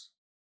lives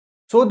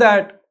so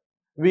that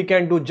we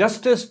can do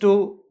justice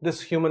to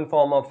this human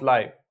form of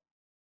life.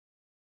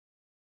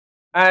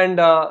 And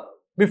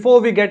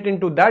before we get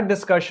into that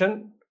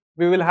discussion,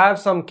 we will have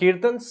some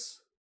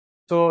kirtans.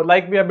 So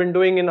like we have been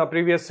doing in our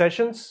previous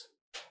sessions,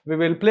 we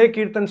will play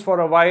kirtans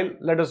for a while.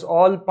 Let us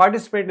all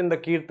participate in the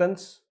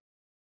kirtans.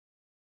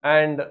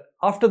 And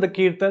after the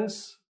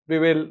kirtans, we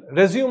will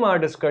resume our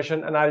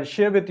discussion, and I'll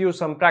share with you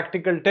some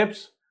practical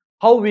tips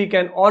how we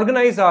can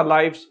organize our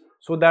lives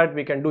so that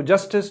we can do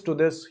justice to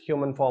this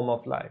human form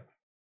of life.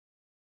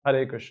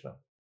 Hare Krishna.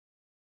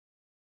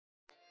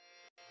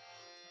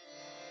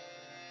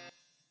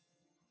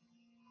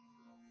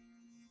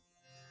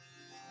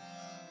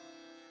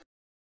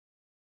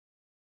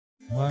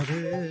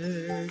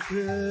 Hare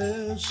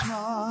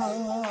Krishna,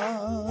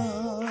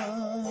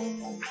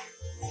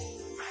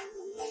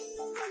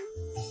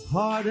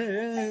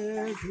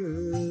 Hare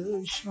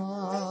Krishna,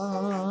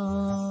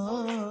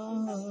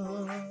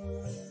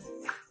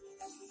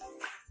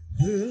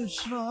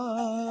 Krishna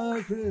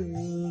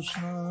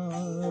Krishna,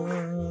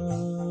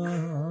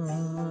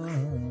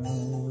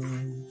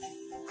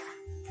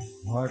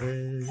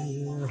 Hare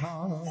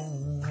Hare,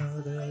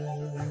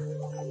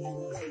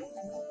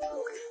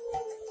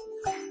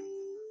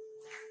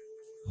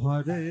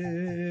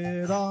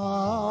 Hare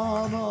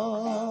Rama,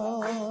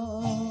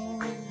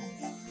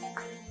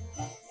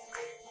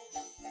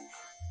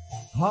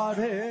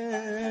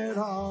 Hare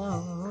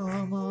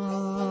Rama,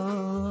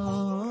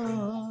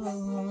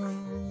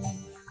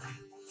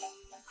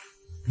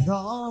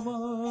 Rama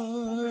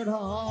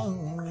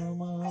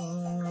Rama,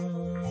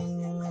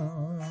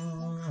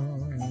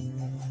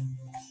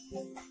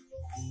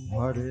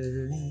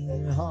 Hare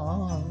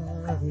Hare.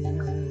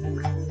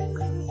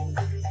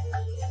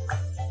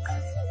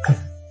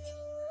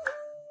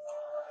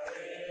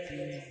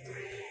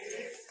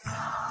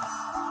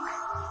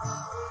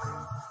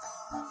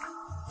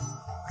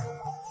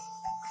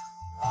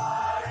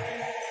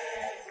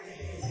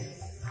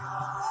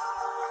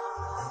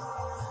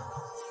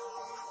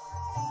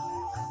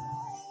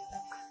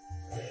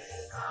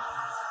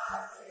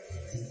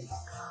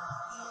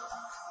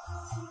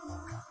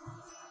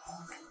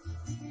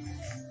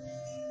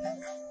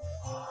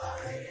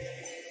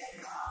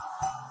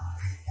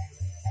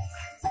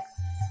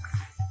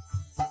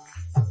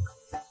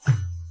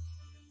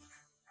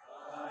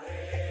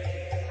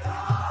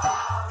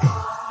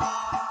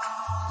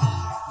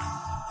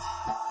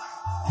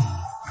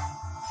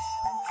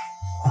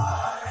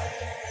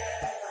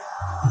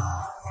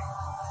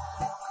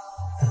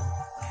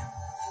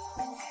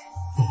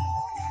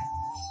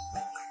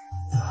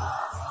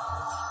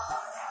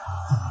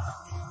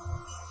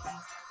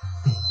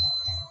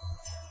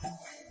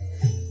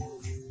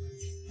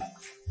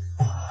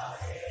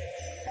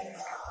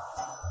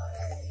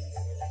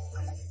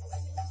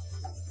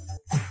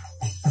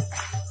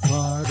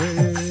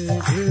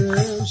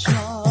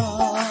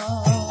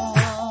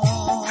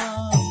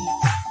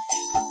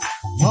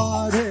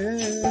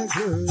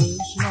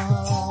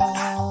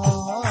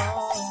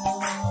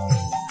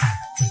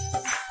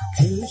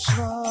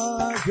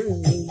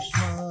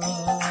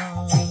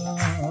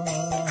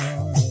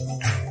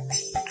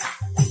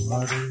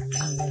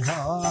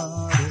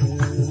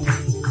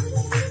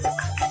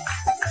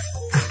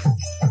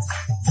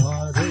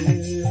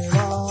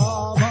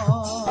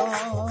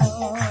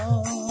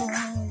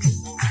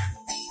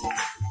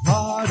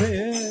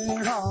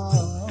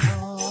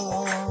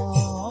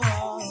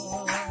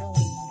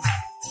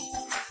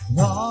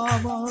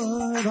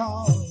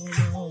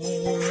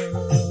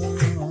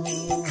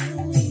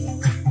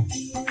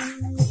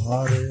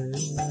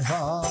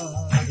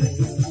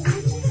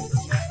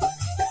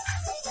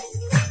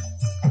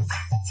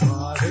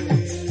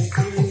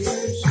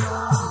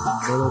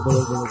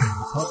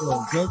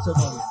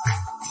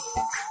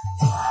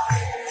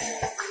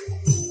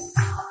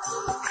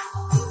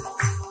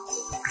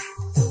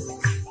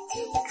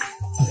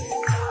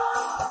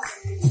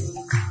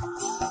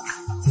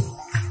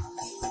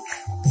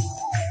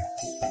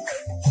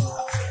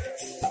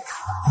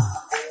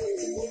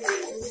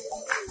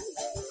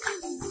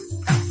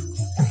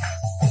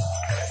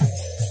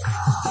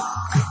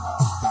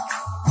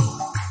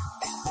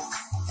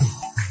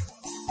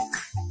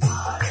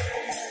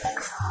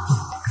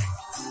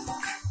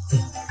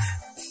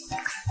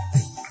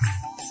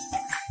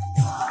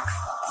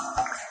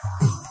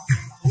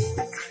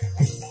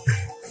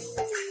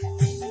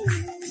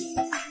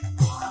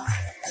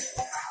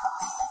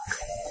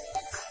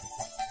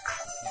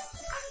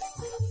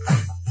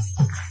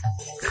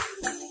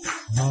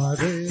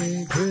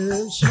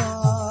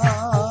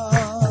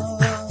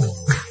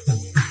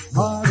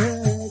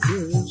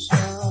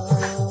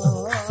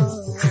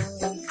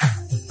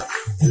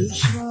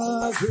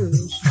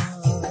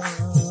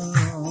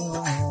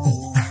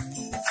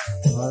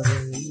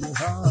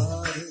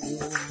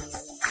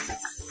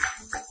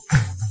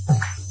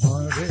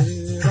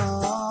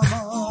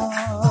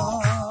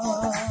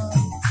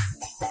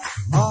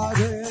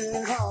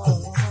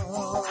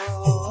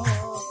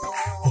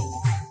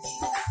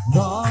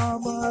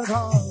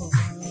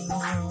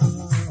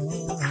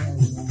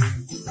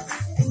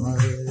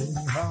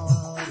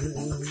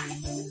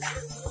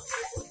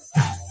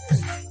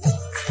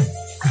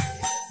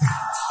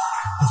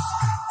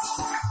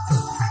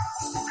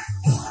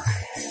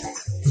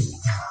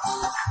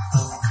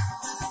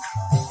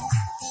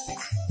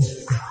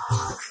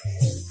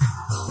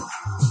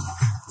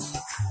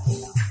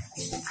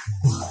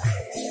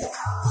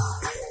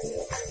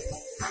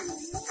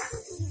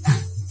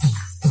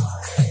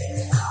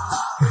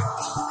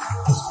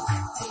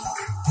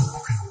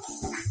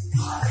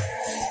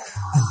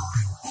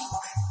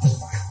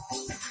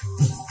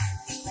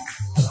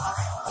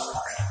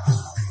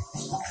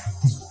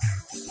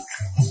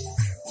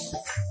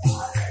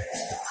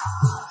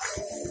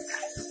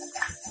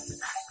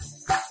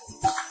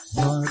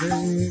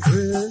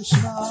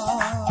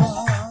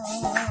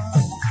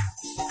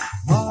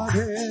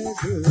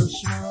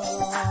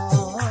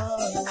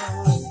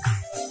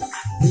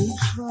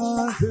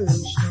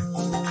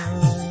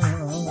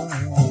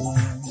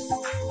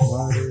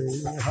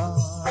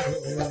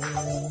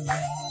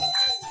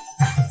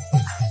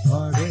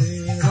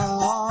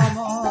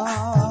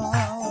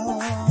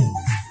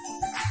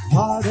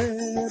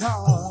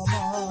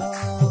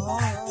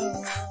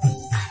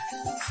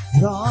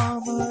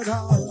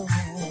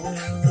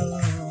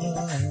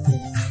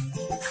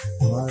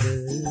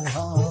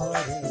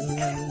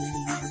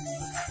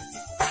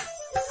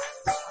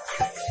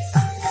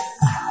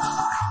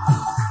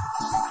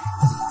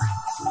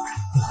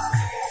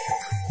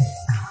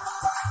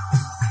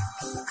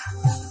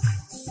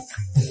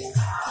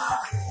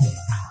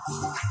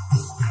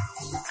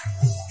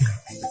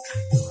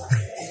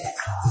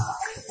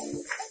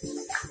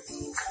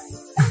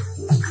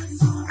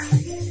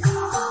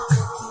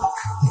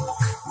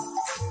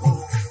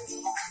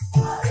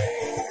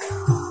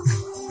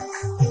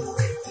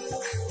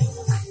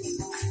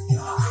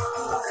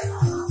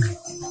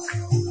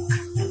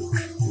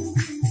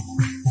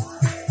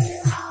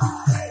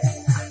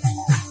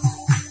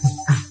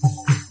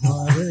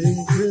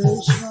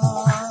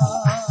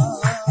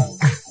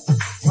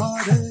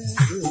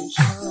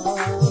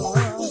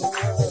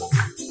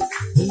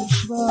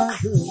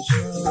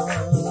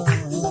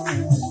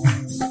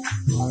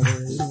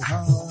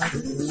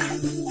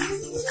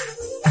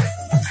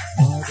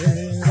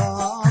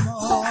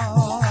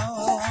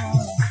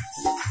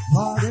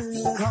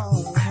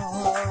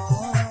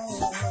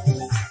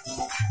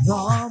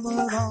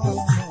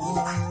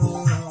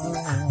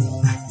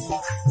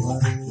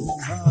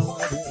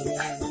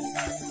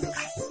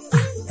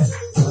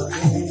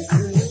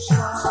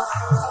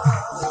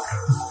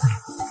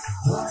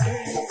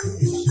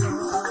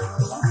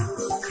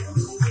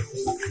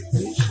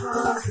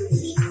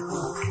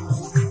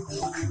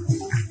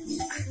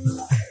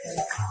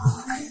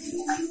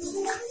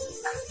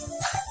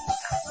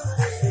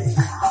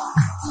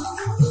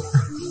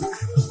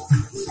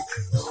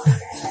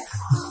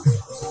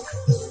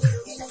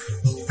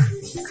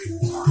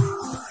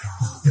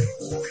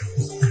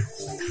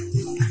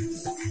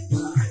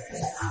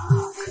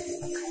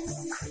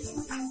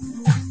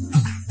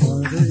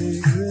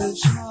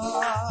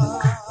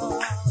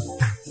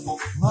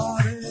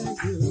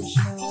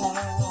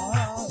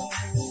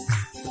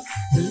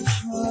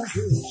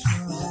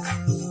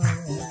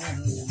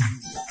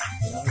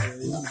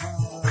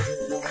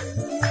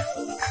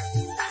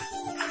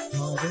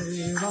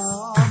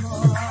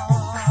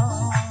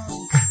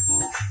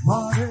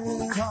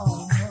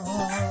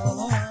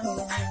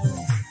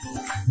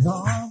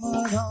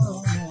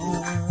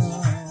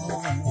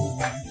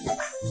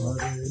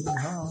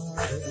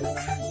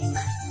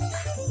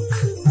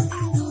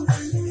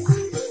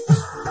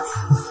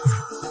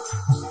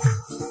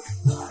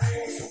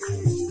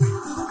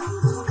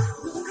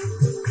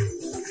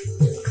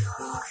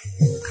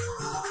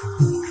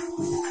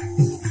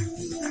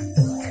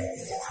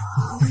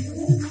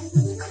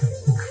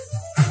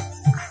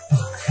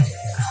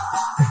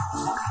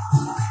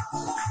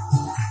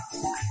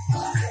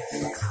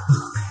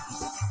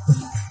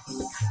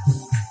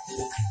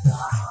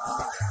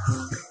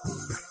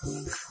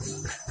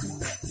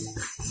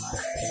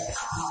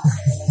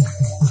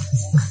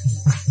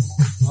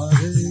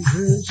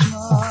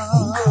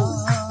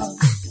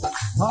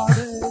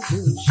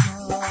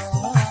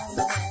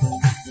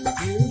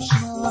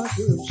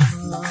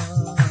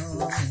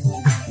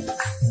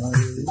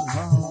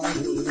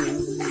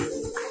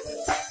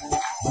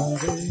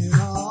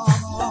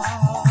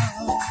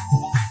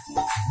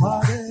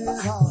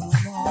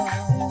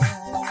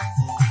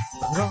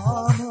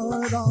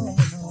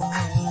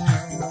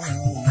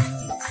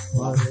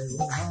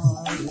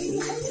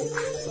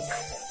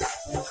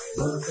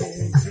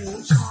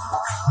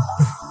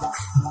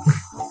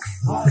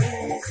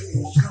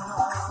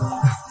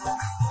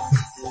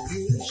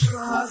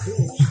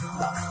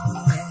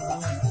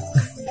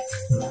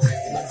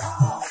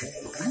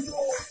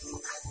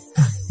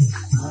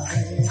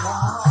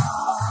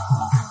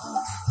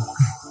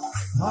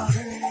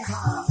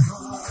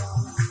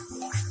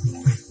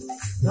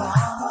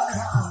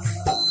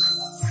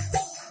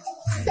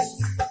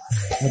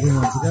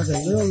 Everyone together, a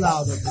little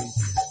louder, please.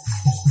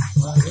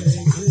 Hare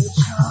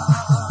Krishna,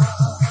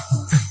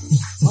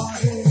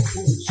 Hare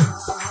Krishna,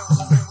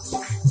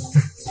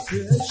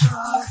 Krishna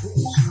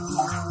Krishna,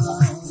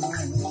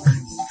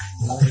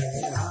 Hare Hare,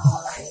 Hare Rama,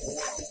 Hare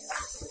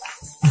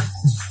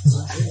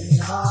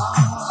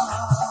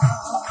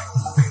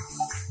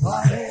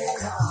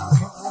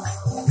Rama,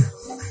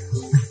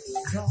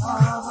 Rama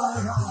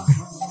Rama.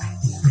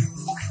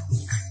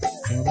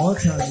 One more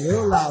time, a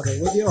little louder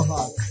with your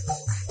heart.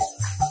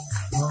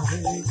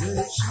 Hare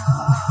Krishna,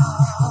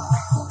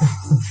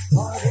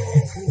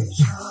 Hare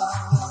Krishna,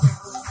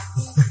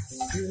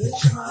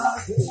 Krishna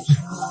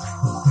Krishna,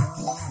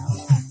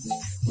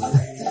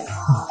 Hare Hare,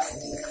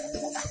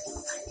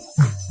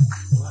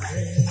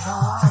 Hare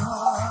Rama,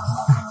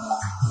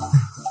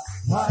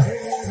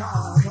 Hare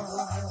Rama,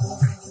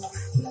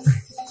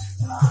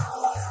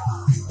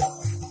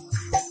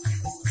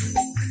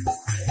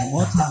 one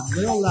more time, a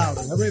little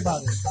louder,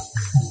 everybody.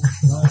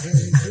 Hare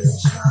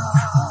Krishna,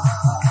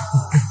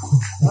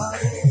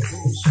 Hare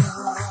Krishna,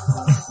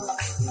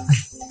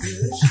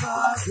 Krishna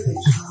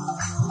Krishna,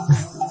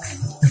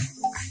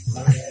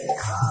 Hare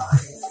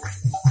Hare,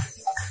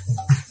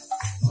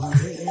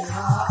 Hare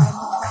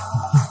Rama,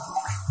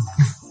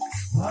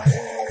 Hare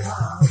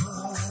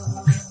Rama,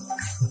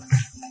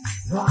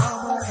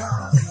 Rama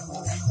Rama,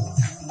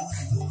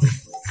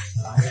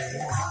 Hare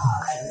Hare.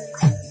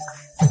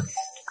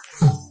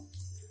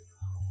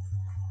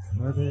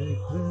 Hare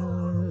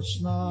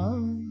Krishna,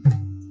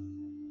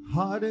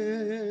 Hare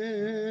Krishna,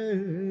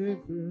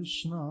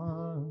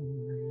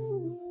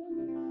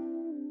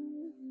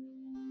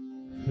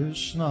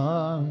 Krishna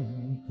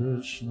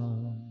Krishna,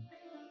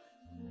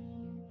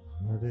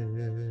 Hare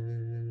Hare,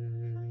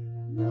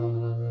 Hare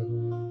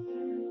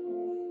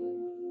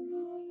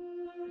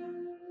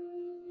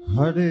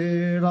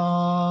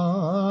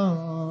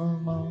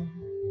Rama,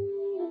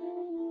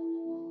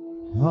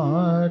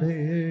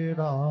 Hare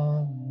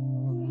Rama,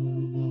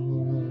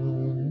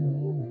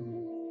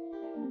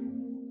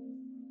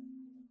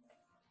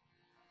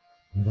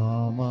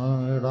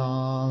 Rama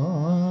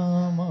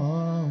Rama,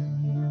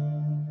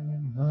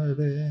 Hare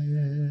Hare.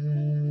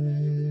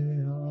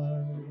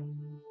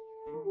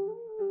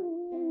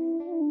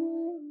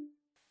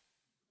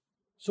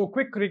 So,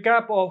 quick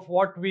recap of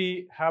what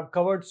we have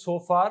covered so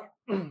far.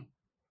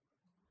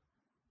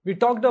 We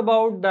talked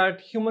about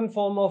that human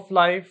form of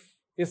life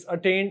is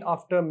attained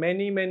after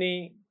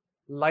many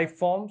life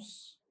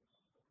forms,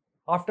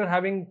 after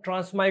having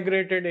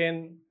transmigrated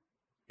in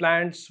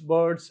plants,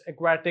 birds,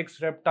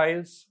 aquatics,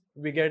 reptiles.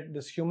 We get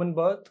this human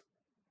birth.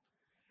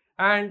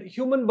 And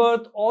human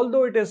birth,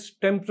 although it is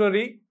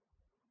temporary,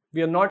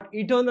 we are not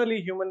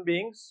eternally human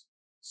beings,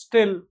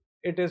 still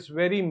it is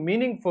very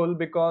meaningful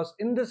because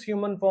in this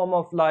human form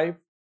of life,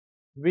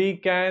 we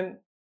can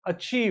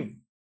achieve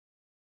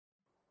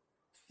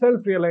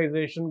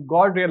self-realization,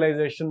 God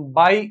realization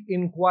by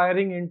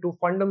inquiring into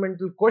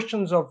fundamental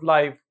questions of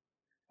life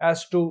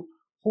as to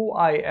who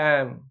I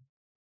am,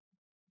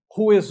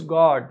 who is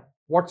God,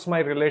 what's my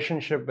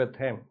relationship with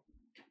Him.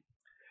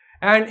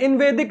 And in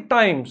Vedic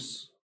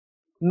times,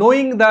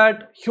 knowing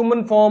that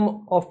human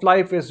form of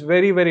life is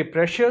very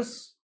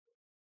precious,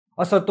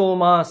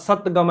 asatoma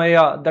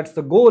satgamaya, that's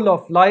the goal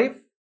of life,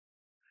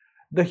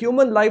 the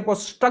human life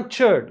was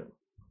structured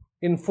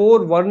in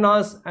 4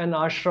 varnas and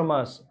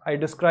ashramas. I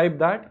described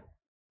that,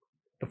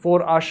 the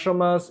 4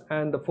 ashramas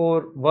and the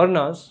 4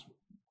 varnas.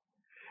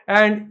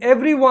 And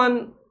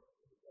everyone,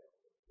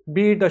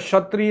 be it a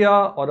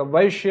Kshatriya or a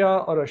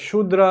Vaishya or a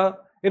Shudra,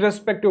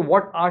 irrespective of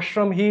what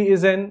ashram he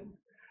is in,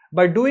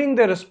 by doing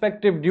their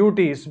respective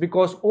duties,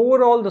 because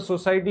overall the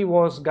society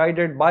was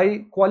guided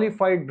by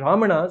qualified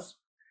Brahmanas,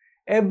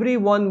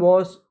 everyone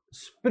was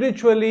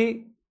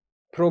spiritually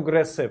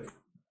progressive.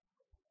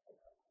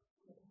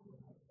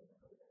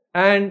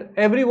 And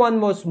everyone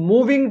was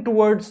moving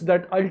towards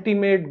that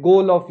ultimate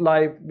goal of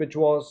life, which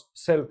was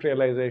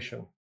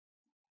self-realization.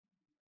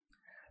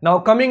 Now,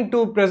 coming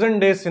to present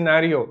day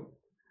scenario,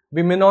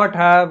 we may not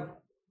have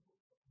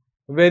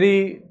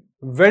very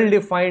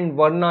well-defined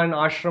varna and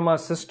ashrama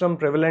system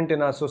prevalent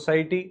in our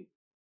society.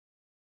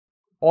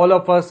 All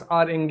of us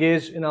are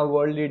engaged in our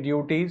worldly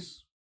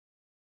duties.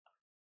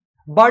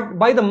 But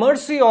by the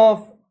mercy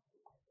of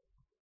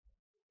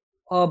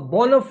a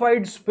bona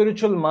fide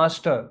spiritual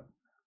master,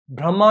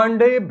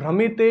 Brahmande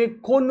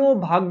Brahmite Kono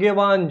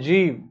Bhagyavan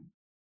Jeev,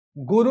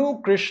 Guru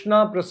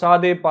Krishna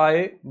Prasade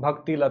Paye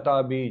Bhakti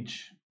Lata Bij.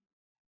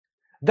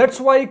 That's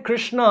why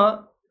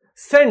Krishna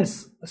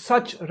sends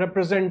such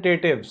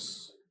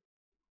representatives,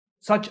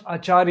 such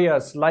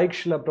acharyas like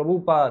Srila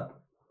Prabhupada,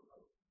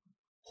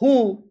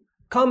 who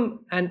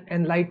come and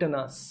enlighten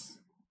us,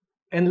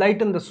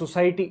 enlighten the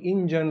society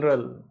in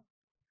general,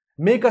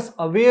 make us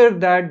aware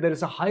that there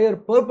is a higher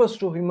purpose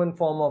to human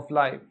form of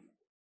life.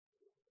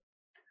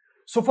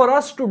 So for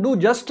us to do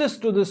justice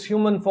to this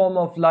human form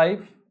of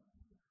life,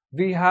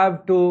 we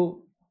have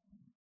to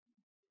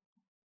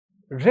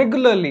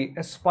regularly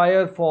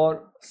aspire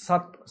for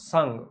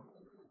satsang.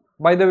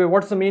 By the way,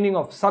 what's the meaning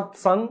of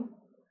satsang?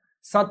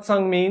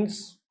 Satsang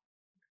means,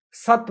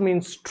 sat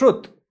means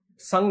truth,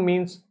 sang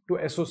means to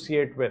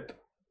associate with.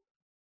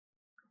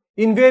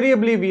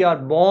 Invariably, we are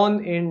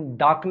born in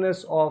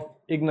darkness of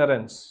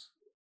ignorance.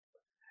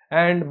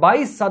 And by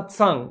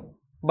satsang,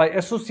 by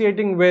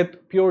associating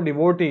with pure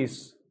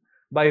devotees,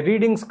 by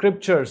reading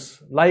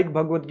scriptures like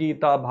Bhagavad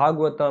Gita,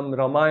 Bhagavatam,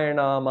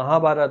 Ramayana,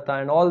 Mahabharata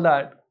and all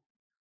that,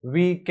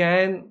 we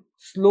can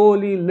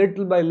slowly,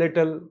 little by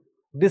little,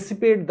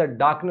 dissipate the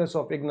darkness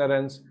of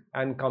ignorance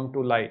and come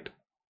to light.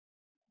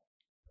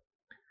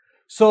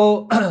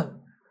 So,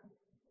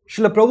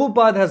 Srila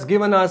Prabhupada has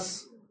given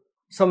us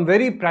some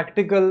very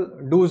practical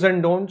do's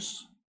and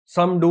don'ts,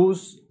 some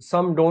do's,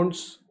 some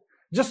don'ts.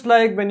 Just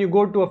like when you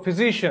go to a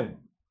physician,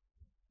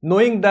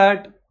 knowing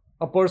that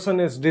a person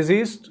is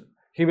diseased,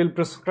 he will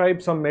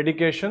prescribe some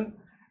medication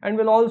and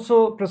will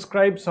also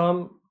prescribe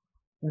some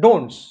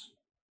don'ts.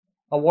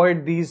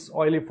 Avoid these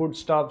oily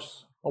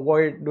foodstuffs,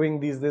 avoid doing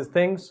these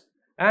things,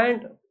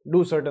 and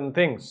do certain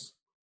things.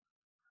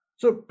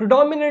 So,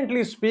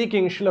 predominantly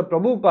speaking, Srila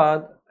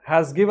Prabhupada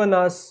has given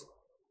us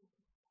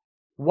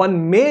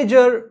one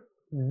major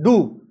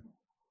do,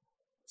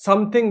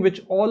 something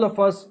which all of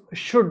us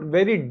should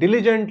very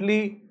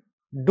diligently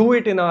do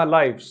it in our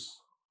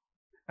lives,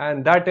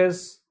 and that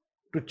is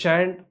to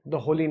chant the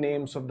holy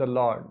names of the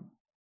Lord.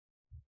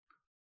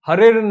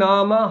 Harir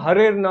Nama,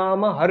 Harir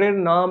Nama, Harir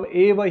Nam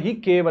Eva Hi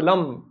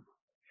Kevalam.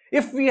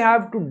 If we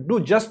have to do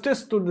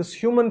justice to this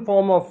human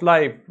form of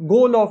life,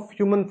 goal of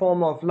human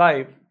form of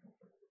life,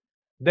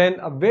 then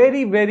a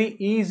very, very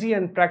easy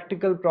and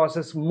practical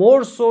process,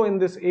 more so in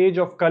this age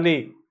of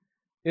Kali,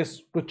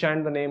 is to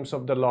chant the names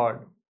of the Lord.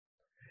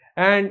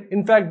 And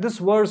in fact, this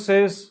verse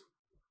says,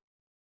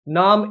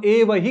 Nam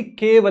eva hi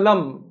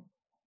kevalam,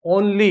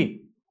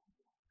 only.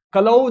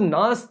 Kalau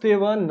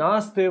nasteva,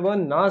 nasteva,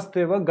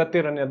 nasteva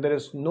gatiranya. There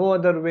is no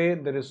other way,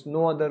 there is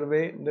no other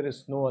way, there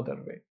is no other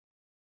way.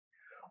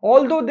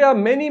 Although there are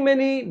many,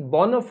 many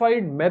bona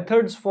fide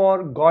methods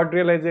for God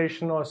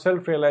realization or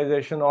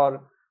self-realization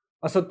or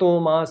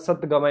asatoma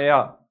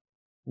satgamaya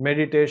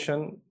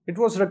meditation, it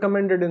was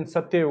recommended in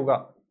Satya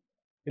Yuga.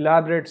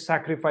 Elaborate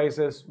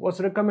sacrifices was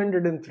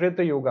recommended in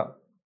Treta Yuga.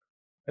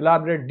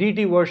 Elaborate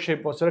deity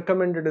worship was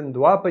recommended in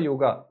Dwapara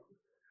Yuga.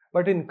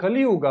 But in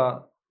Kali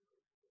Yuga,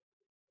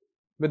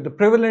 with the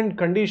prevalent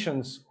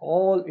conditions,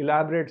 all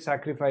elaborate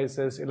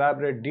sacrifices,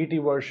 elaborate deity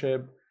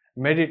worship,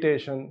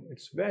 meditation,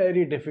 it's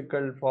very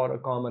difficult for a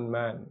common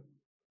man.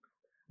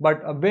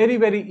 But a very,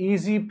 very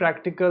easy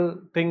practical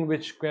thing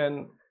which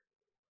can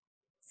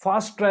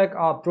fast track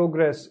our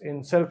progress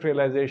in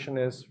self-realization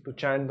is to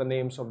chant the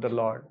names of the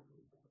Lord.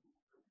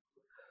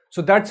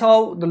 So that's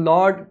how the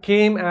Lord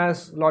came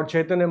as Lord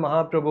Chaitanya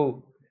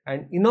Mahaprabhu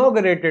and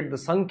inaugurated the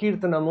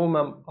Sankirtana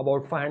movement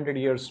about 500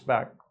 years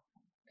back.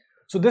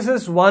 So this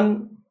is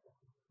one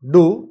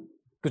do,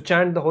 to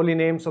chant the holy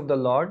names of the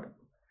Lord.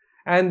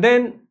 And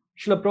then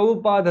Srila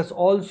Prabhupada has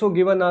also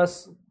given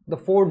us the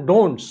 4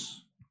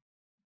 don'ts,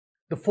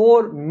 the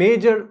 4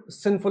 major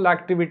sinful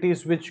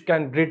activities which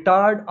can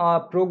retard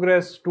our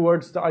progress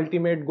towards the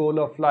ultimate goal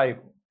of life.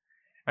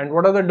 And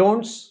what are the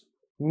don'ts?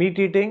 Meat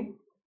eating,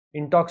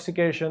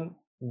 intoxication,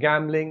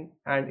 gambling,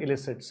 and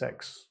illicit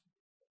sex.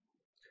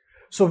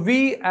 So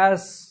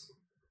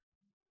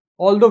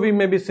although we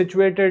may be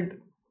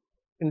situated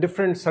in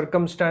different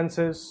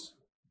circumstances,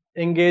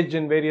 engaged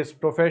in various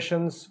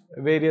professions,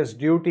 various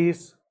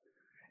duties,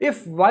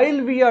 if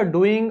while we are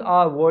doing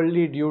our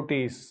worldly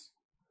duties,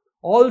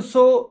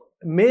 also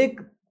make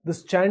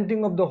this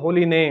chanting of the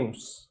holy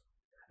names,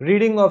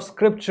 reading of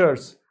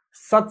scriptures,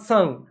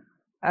 satsang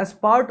as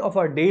part of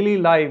our daily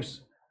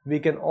lives, we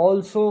can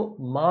also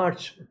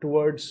march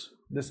towards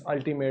this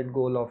ultimate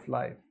goal of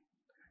life.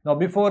 Now,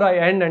 before I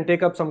end and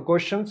take up some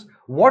questions,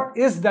 what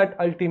is that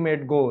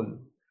ultimate goal?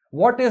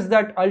 What is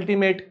that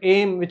ultimate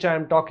aim which I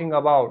am talking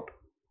about?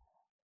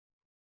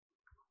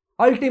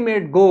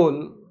 Ultimate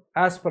goal,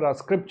 as per our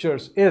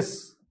scriptures,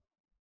 is,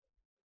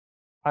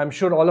 I'm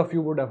sure all of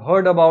you would have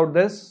heard about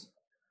this,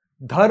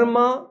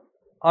 dharma,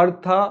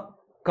 artha,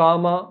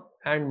 kama,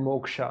 and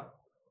moksha.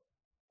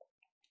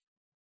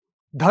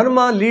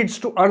 Dharma leads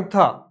to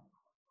artha.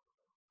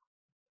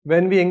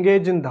 When we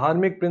engage in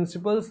dharmic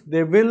principles,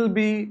 there will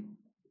be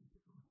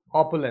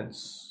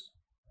opulence.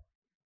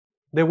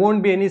 There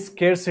won't be any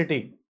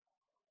scarcity.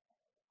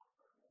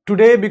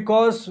 Today,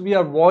 because we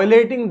are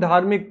violating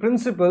dharmic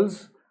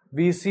principles,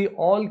 we see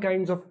all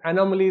kinds of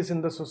anomalies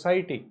in the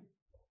society.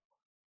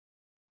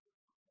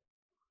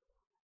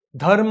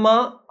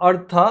 Dharma,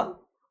 artha,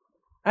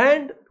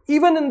 and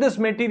even in this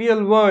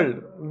material world,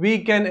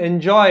 we can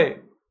enjoy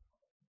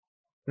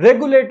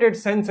regulated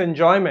sense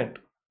enjoyment.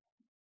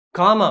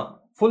 Kama,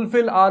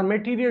 fulfill our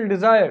material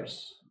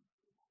desires.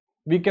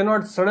 We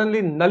cannot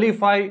suddenly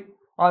nullify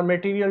our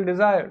material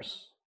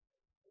desires.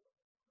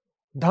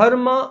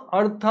 Dharma,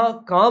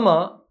 artha,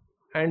 kama,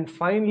 and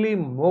finally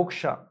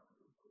moksha.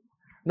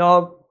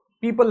 Now,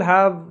 people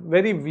have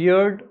very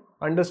weird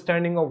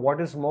understanding of what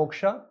is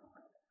moksha.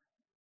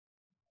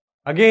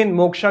 Again,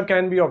 moksha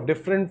can be of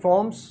different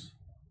forms,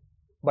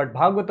 but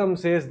Bhagavatam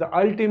says the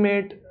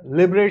ultimate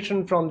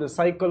liberation from the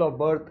cycle of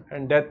birth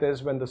and death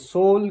is when the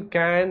soul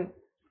can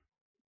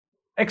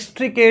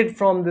extricate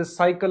from this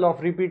cycle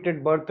of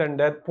repeated birth and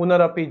death,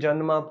 punarapi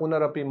janma,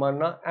 punarapi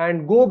marna,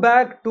 and go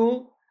back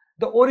to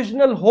the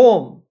original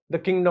home, the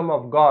kingdom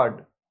of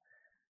God,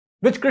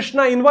 which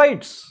Krishna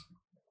invites.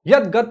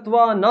 Yad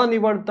gatva na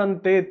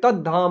nivartante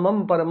tad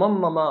dhamam paramam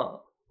mama.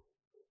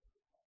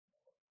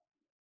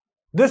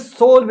 This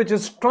soul which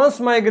is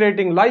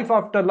transmigrating life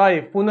after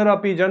life,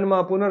 punarapi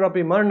janma,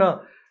 punarapi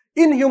marna,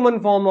 in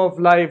human form of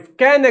life,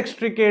 can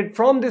extricate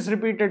from this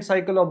repeated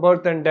cycle of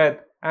birth and death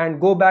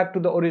and go back to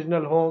the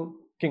original home,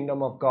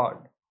 kingdom of God.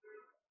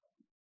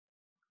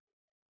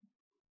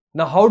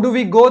 Now, how do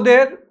we go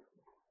there?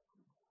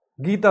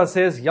 Gita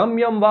says, Yam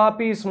yam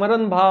vapi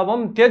smaran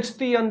bhavam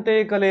tyajti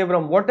ante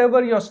kalevram.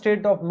 Whatever your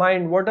state of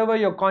mind, whatever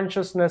your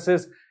consciousness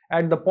is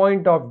at the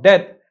point of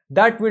death,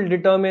 that will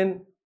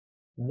determine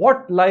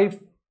what life,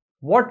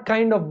 what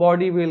kind of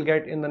body we will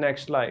get in the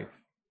next life.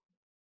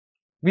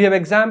 We have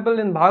example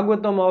in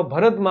Bhagavatam of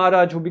Bharat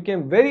Maharaj, who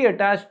became very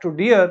attached to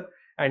deer,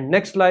 and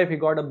next life he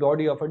got a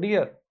body of a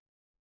deer.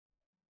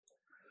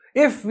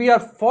 If we are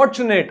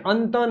fortunate,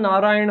 Anta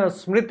Narayana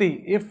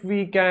Smriti, if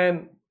we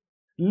can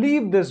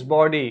leave this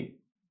body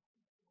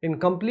in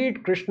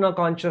complete Krishna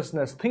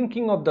consciousness,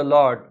 thinking of the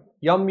Lord,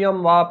 Yam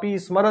yam vapi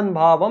smaran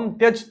bhavam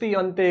tyajti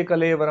ante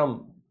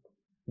kalevaram,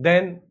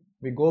 then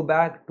we go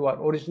back to our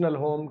original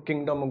home,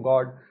 kingdom of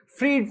God,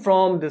 freed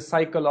from this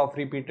cycle of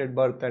repeated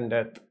birth and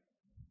death.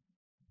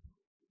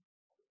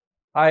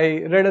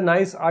 I read a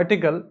nice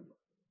article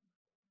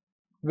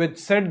which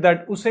said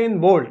that Usain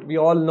Bolt, we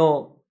all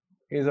know,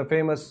 is a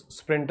famous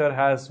sprinter,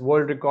 has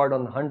world record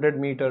on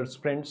 100-meter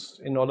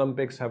sprints in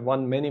Olympics, have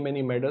won many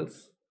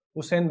medals.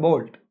 Usain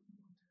Bolt.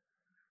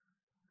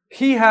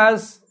 He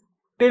has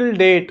till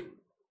date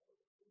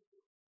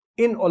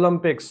in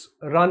Olympics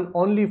run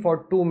only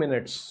for 2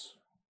 minutes.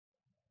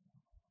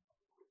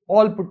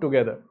 All put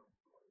together.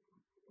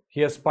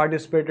 He has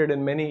participated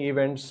in many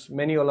events,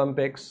 many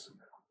Olympics.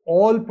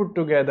 All put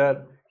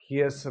together, he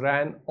has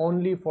ran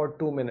only for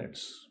 2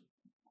 minutes.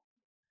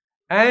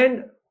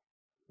 And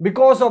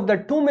because of the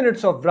 2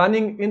 minutes of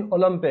running in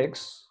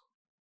Olympics,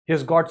 he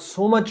has got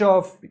so much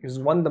of, he's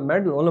won the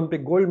medal,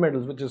 Olympic gold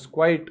medals, which is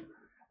quite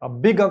a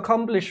big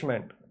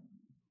accomplishment.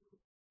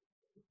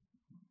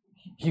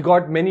 He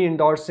got many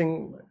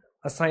endorsing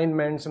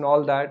assignments and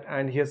all that,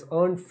 and he has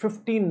earned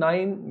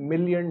 $59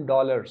 million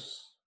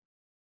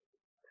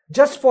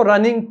just for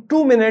running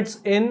 2 minutes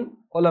in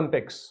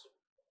Olympics.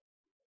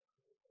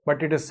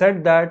 But it is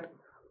said that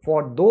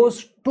for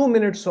those 2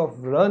 minutes of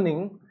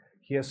running,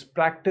 he has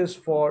practiced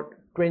for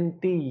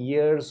 20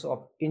 years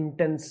of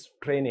intense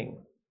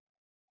training.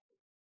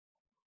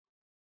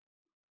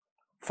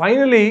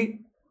 Finally,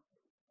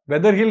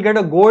 whether he'll get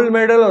a gold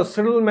medal or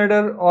silver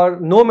medal or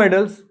no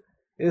medals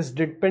is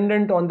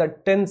dependent on the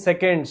 10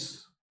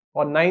 seconds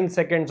or 9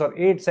 seconds or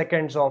 8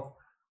 seconds of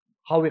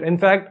how it. In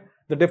fact,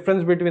 the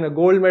difference between a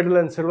gold medal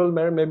and silver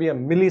medal may be a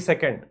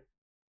millisecond,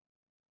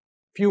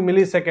 few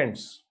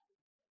milliseconds.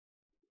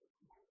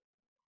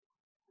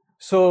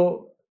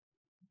 So,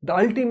 the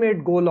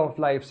ultimate goal of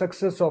life,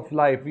 success of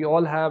life, we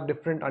all have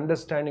different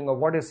understanding of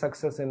what is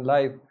success in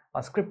life.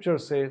 Our scripture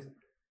says,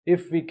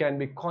 if we can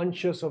be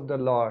conscious of the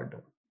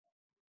Lord,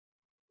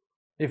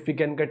 if we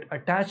can get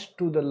attached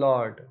to the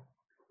Lord,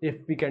 if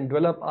we can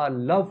develop our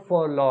love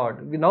for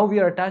Lord. Now we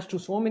are attached to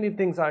so many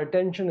things, our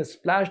attention is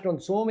splashed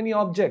on so many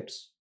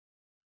objects.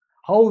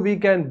 How we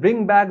can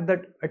bring back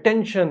that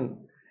attention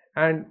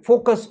and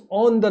focus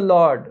on the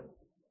Lord.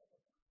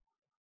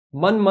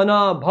 Man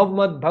mana bhav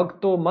mad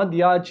bhakto mad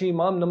yachi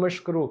mam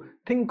namaskaru.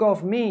 Think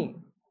of me.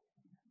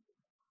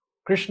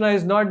 Krishna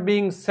is not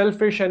being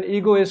selfish and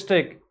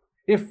egoistic.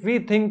 If we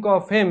think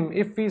of Him,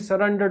 if we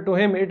surrender to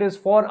Him, it is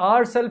for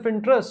our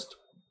self-interest.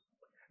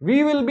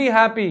 We will be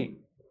happy.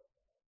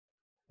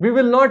 We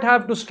will not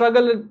have to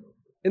struggle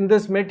in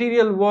this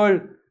material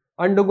world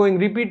undergoing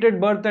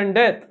repeated birth and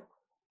death.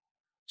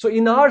 So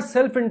in our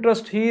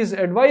self-interest, He is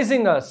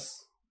advising us.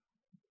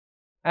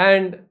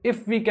 And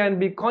if we can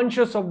be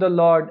conscious of the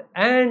Lord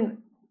and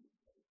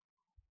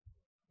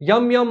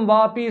yam yam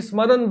vapi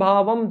smaran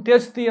bhavam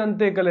tyajti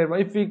ante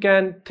kalerva, if we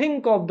can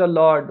think of the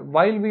Lord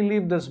while we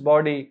leave this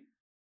body,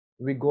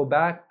 we go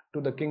back to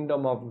the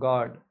kingdom of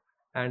God.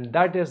 And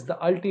that is the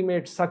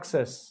ultimate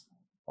success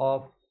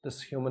of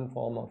this human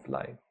form of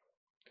life,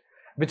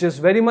 which is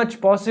very much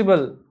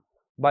possible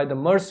by the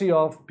mercy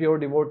of pure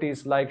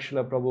devotees like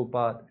Srila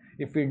Prabhupada.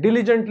 If we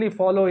diligently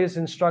follow His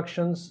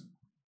instructions,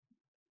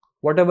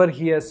 whatever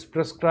He has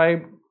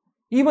prescribed,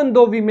 even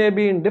though we may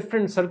be in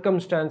different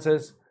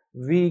circumstances,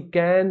 we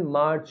can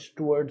march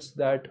towards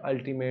that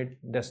ultimate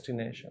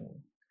destination.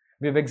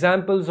 We have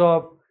examples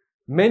of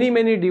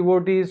many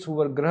devotees who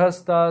were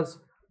grahasthas,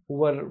 who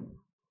were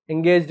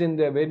engaged in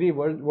their very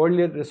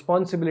worldly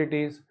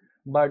responsibilities,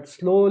 but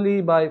slowly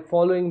by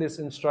following these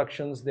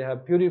instructions, they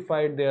have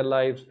purified their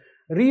lives.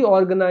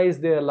 reorganize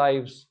their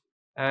lives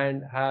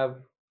and have,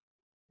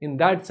 in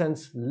that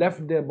sense,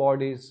 left their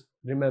bodies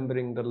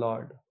remembering the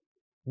Lord,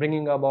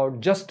 bringing about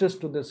justice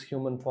to this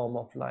human form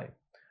of life.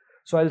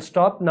 So I'll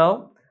stop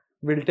now.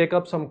 We'll take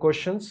up some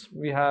questions.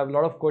 We have a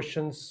lot of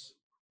questions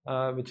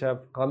which have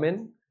come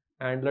in,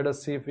 and let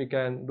us see if we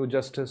can do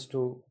justice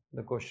to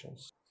the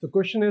questions. The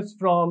question is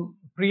from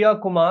Priya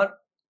Kumar.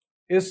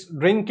 Is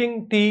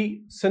drinking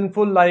tea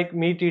sinful like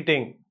meat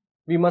eating?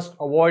 We must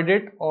avoid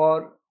it,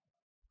 or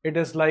it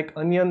is like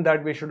onion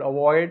that we should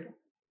avoid,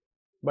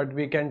 but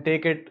we can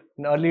take it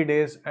in early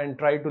days and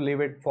try to leave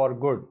it for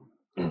good.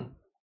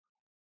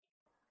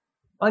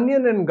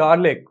 Onion and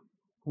garlic,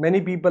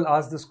 many people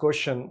ask this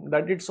question,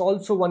 that it's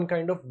also one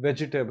kind of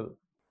vegetable.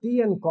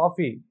 Tea and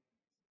coffee,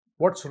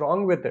 what's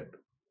wrong with it?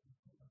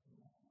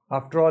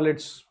 After all,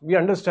 we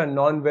understand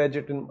non-veg,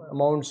 it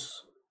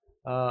amounts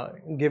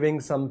giving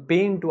some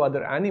pain to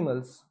other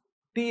animals.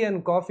 Tea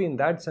and coffee, in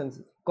that sense,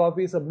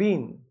 coffee is a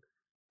bean,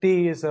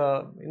 tea is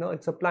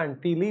it's a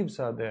plant, tea leaves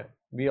are there.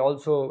 We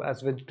also,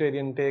 as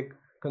vegetarian,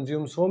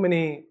 consume so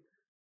many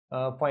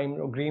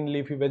fine green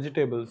leafy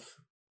vegetables.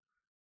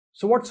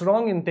 So what's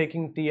wrong in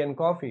taking tea and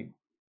coffee?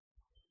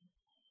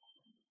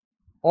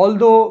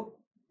 Although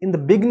in the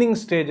beginning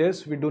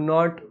stages we do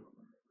not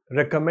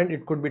recommend,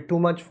 it could be too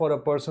much for a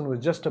person who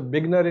is just a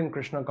beginner in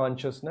Krishna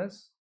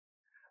consciousness.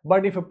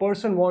 But if a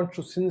person wants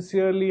to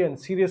sincerely and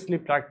seriously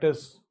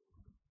practice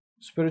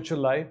spiritual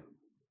life,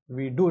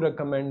 we do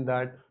recommend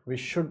that we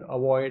should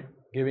avoid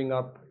giving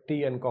up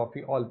tea and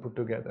coffee all put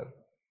together.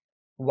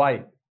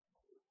 Why?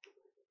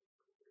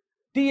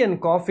 Tea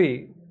and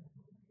coffee,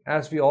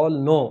 as we all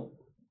know,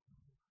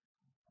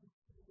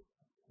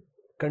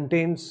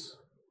 contains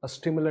a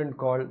stimulant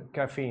called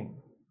caffeine.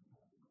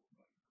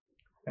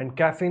 And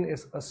caffeine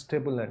is a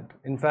stimulant.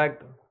 In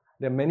fact,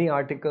 there are many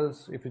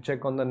articles, if you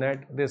check on the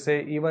net, they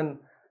say even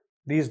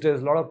these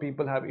days a lot of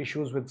people have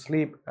issues with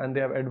sleep, and they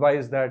have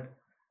advised that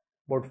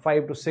about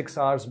 5 to 6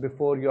 hours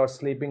before your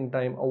sleeping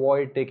time,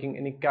 avoid taking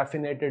any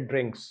caffeinated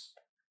drinks,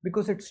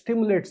 because it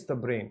stimulates the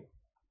brain.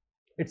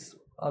 It's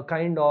a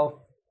kind of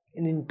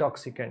an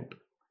intoxicant.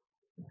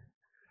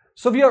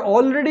 So we are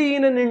already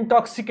in an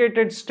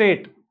intoxicated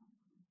state.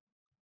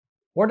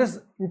 What is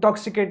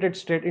intoxicated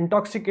state?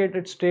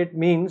 Intoxicated state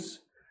means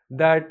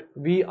that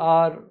we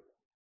are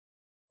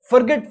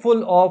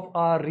forgetful of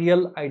our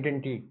real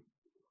identity.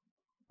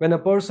 When a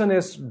person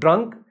is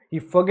drunk, he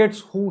forgets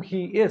who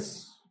he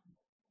is.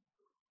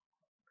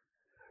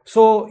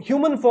 So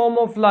human form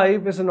of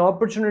life is an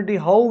opportunity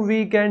how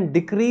we can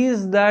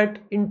decrease that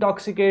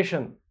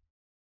intoxication,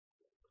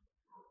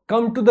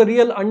 come to the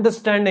real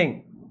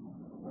understanding.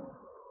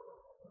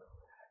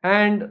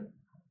 And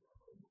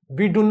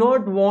we do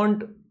not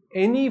want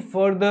any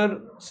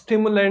further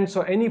stimulants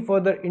or any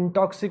further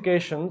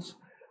intoxications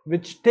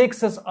which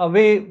takes us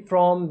away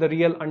from the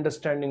real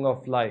understanding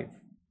of life.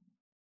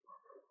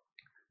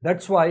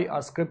 That's why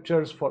our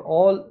scriptures for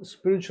all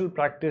spiritual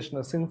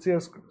practitioners, sincere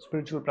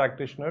spiritual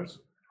practitioners,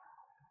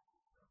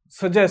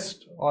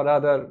 suggest or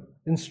rather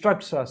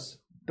instructs us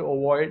to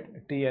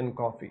avoid tea and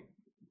coffee.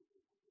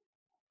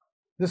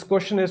 This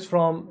question is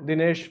from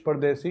Dinesh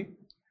Pardesi.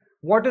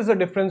 What is the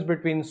difference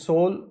between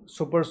soul,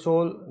 super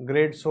soul,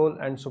 great soul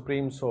and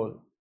supreme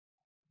soul?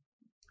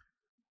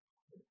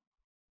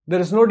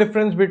 There is no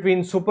difference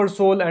between super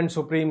soul and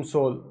supreme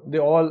soul. They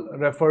all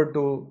refer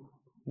to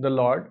the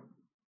Lord.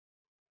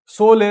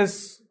 Soul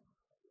is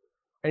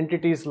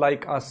entities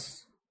like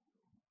us.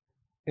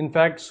 In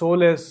fact,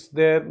 soul is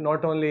there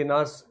not only in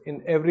us,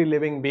 in every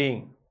living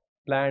being.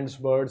 Plants,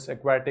 birds,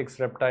 aquatics,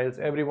 reptiles,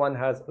 everyone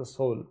has a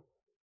soul.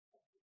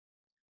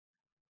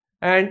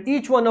 And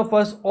each one of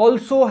us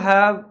also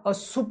have a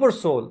super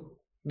soul,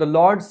 the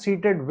Lord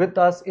seated with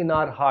us in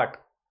our heart.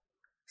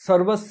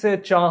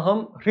 Sarvasya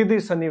chaham hridi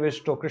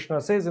sanivishto,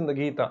 Krishna says in the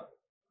Gita.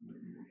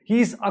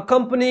 He is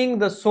accompanying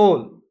the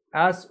soul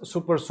as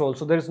super soul.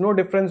 So there is no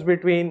difference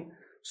between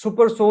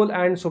super soul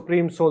and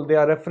supreme soul. They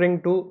are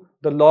referring to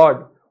the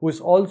Lord, who is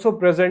also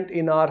present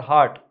in our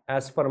heart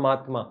as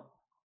Paramatma.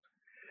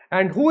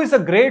 And who is a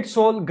great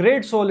soul?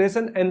 Great soul is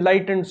an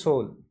enlightened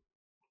soul.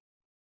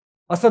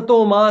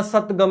 Asato ma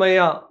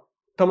satgamaya,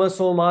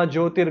 tamaso ma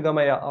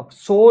jyotirgamaya. A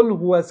soul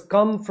who has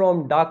come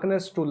from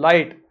darkness to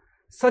light,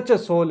 such a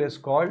soul is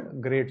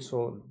called great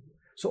soul.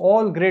 So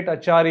all great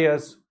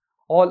acharyas,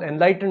 all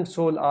enlightened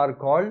soul are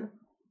called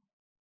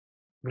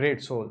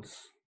great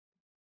souls.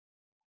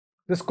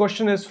 This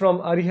question is from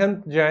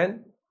Arihant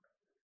Jain.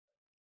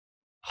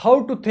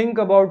 How to think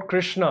about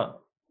Krishna?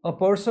 A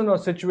person or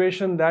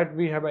situation that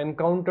we have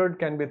encountered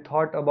can be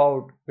thought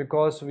about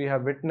because we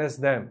have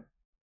witnessed them.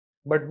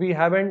 But we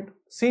haven't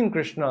seen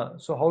Krishna,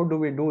 so how do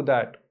we do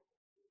that?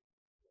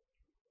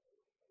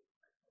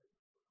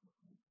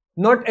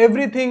 Not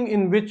everything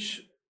in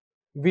which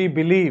we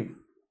believe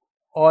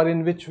or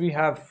in which we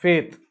have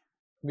faith,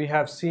 we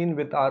have seen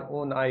with our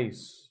own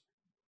eyes.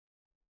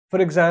 For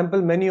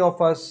example, many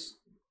of us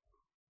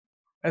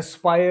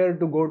aspire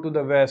to go to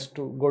the West,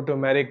 to go to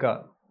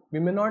America. We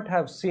may not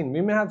have seen,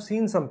 we may have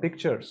seen some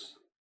pictures.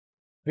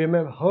 We may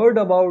have heard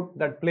about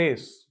that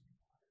place.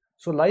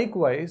 So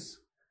likewise,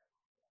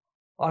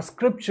 our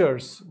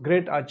scriptures,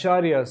 great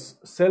acharyas,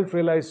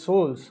 self-realized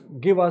souls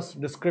give us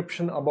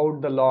description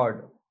about the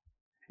Lord.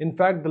 In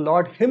fact, the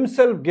Lord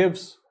Himself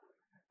gives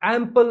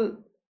ample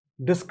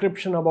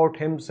description about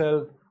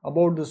Himself,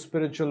 about the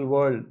spiritual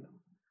world.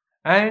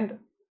 And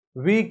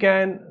we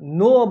can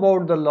know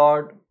about the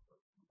Lord,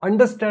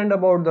 understand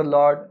about the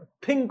Lord,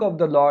 think of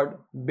the Lord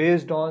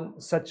based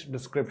on such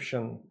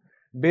description,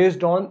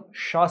 based on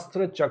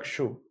Shastra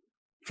Chakshu,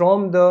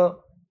 from the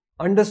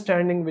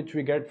understanding which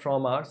we get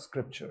from our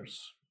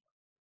scriptures.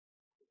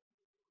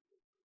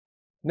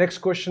 Next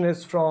question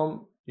is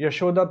from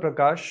Yashoda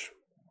Prakash.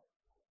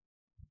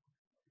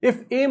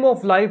 If aim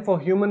of life for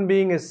human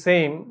being is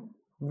same,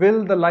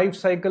 will the life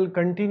cycle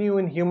continue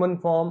in human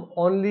form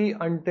only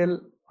until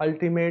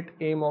ultimate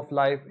aim of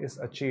life is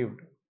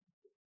achieved?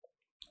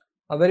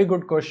 A very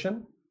good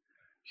question.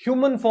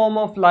 Human form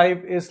of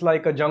life is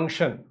like a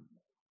junction.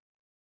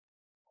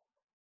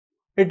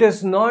 It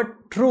is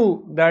not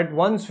true that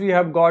once we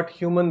have got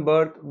human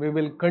birth, we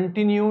will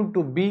continue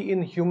to be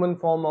in human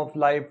form of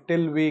life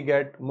till we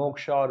get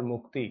moksha or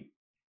mukti.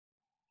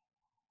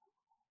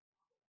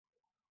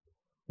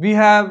 We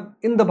have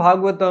in the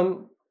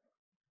Bhagavatam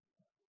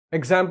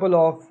example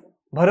of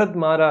Bharat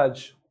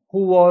Maharaj,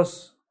 who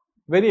was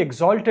very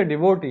exalted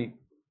devotee,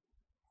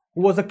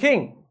 who was a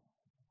king.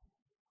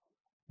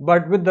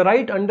 But with the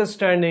right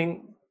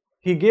understanding,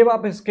 he gave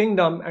up his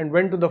kingdom and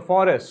went to the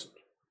forest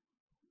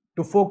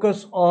to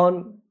focus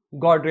on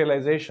God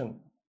realization.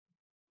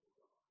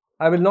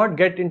 I will not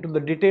get into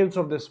the details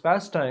of this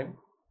pastime,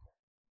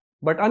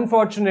 but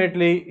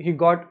unfortunately he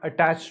got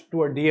attached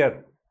to a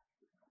deer.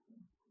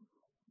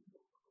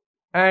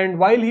 And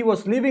while he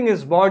was leaving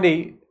his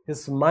body,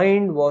 his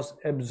mind was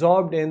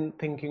absorbed in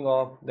thinking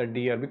of the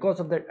deer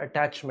because of that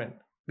attachment.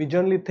 We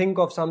generally think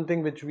of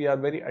something which we are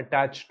very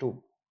attached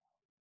to.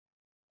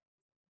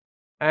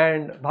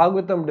 And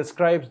Bhagavatam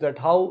describes that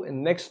how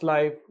in next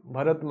life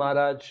Bharat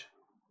Maharaj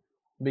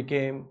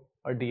became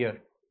a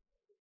deer.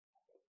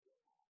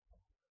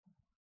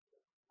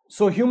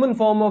 So human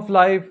form of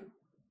life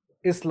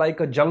is like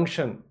a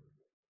junction.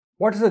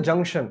 What is a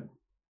junction?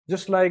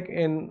 Just like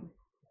in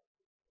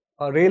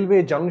a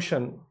railway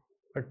junction,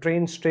 a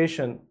train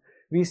station,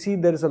 we see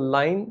there is a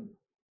line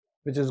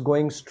which is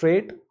going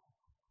straight,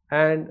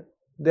 and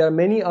there are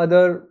many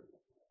other,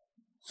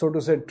 so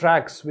to say,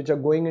 tracks which are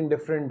going in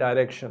different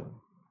direction.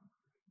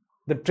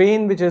 The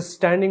train which is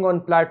standing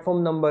on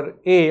platform number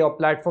A or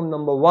platform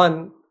number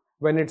 1,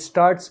 when it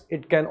starts,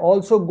 it can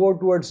also go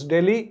towards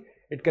Delhi,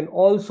 it can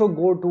also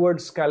go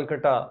towards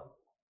Calcutta.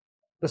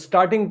 The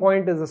starting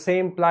point is the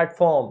same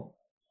platform.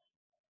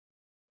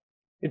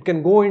 It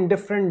can go in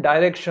different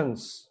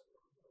directions.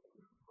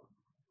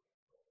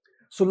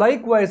 So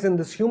likewise, in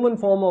this human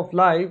form of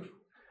life,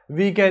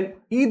 we can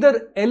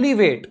either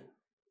elevate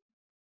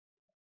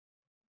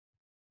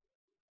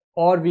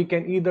or we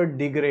can either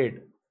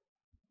degrade,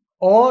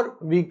 or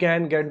we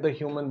can get the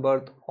human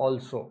birth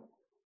also.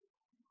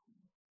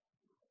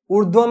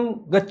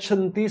 Urdhvam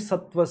gachanti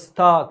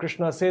sattvastha,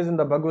 Krishna says in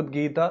the Bhagavad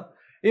Gita,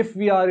 if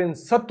we are in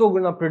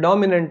Sattva-guna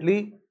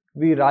predominantly,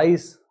 we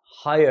rise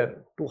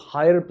higher to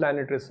higher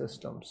planetary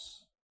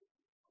systems.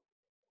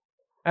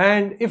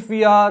 And if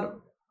we are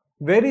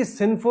very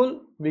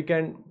sinful, we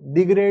can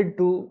degrade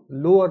to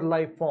lower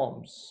life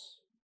forms.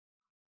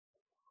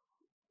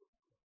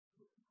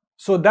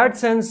 So that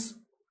sense,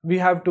 we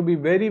have to be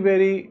very,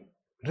 very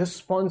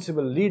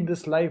responsible, lead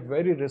this life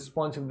very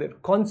responsible. There are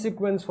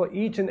consequences for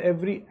each and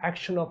every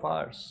action of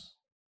ours.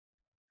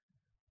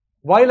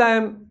 While I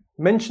am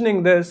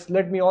mentioning this,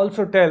 let me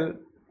also tell,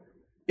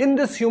 in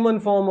this human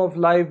form of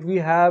life, we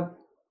have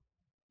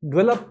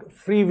developed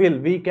free will.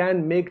 We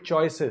can make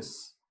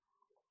choices.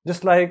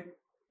 Just like,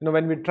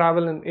 when we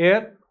travel in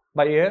air,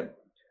 by air,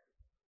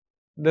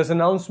 there's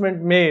an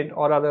announcement made,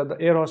 or rather the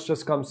air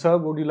hostess comes, sir,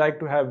 would you like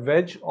to have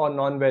veg or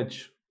non-veg?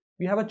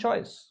 We have a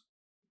choice.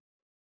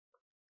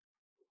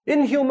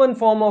 In human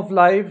form of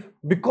life,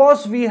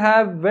 because we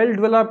have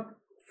well-developed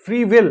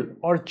free will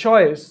or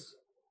choice,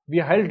 we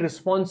are held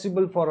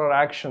responsible for our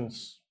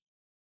actions.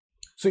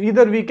 So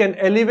either we can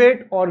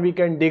elevate or we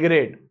can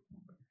degrade.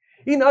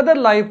 In other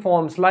life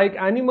forms, like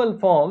animal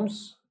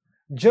forms,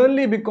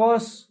 generally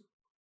because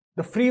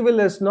the free will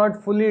is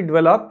not fully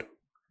developed,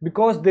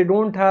 because they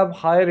don't have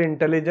higher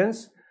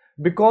intelligence,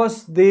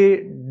 because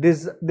they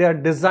are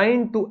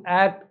designed to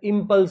act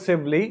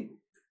impulsively,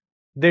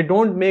 they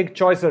don't make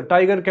choices. A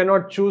tiger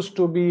cannot choose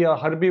to be a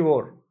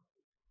herbivore.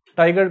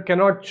 Tiger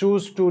cannot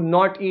choose to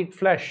not eat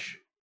flesh.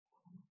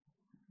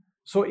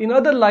 So in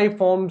other life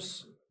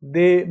forms,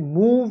 they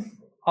move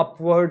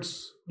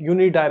upwards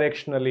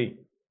unidirectionally,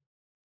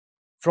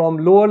 from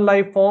lower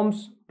life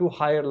forms to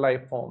higher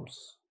life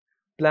forms.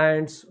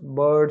 Plants,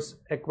 birds,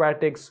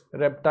 aquatics,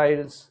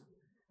 reptiles,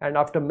 and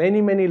after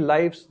many, many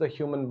lives, the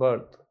human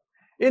birth.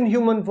 In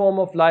human form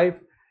of life,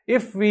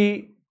 if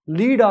we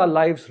lead our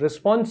lives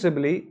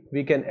responsibly,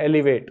 we can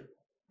elevate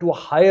to a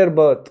higher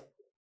birth,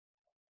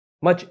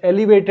 much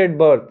elevated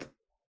birth.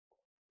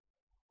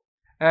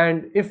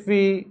 And if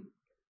we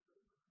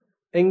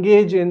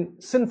engage in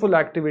sinful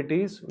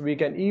activities, we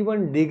can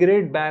even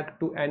degrade back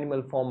to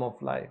animal form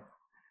of life,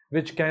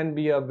 which can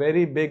be a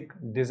very big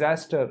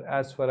disaster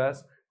as far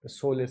as the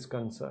soul is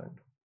concerned.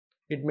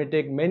 It may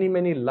take many,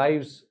 many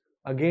lives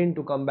again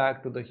to come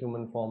back to the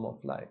human form of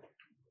life.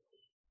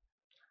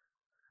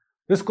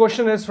 This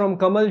question is from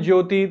Kamal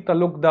Jyoti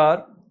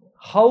Talukdar.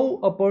 How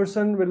a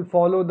person will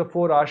follow the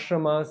 4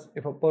 ashramas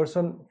if a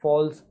person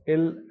falls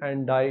ill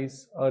and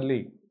dies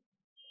early?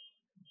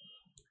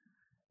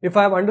 If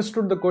I have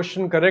understood the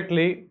question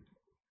correctly,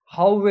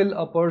 how will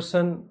a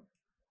person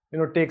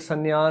take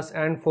sannyas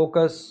and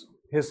focus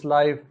his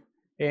life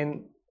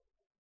in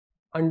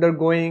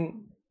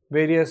undergoing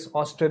various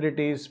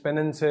austerities,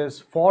 penances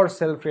for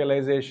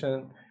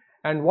self-realization?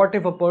 And what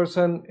if a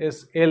person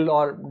is ill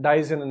or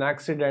dies in an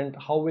accident?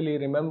 How will he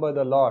remember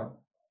the Lord?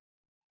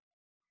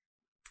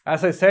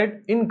 As I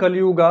said, in Kali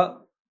Yuga,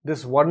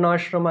 this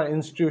Varnashrama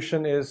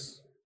institution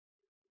is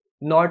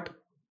not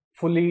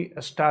fully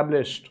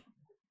established.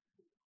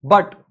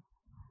 But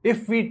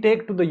if we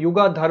take to the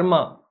Yuga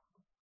Dharma,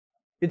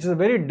 it is a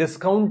very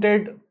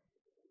discounted,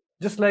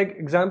 just like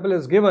example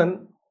is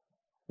given,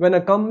 when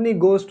a company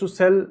goes to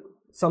sell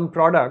some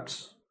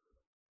products,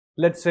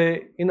 let's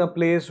say in a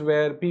place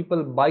where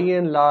people by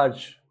and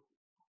large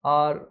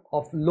are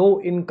of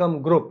low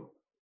income group,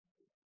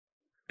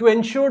 to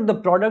ensure the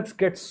products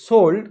get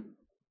sold,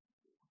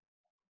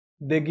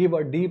 they give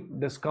a deep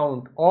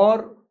discount,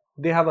 or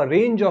they have a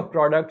range of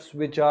products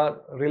which are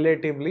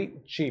relatively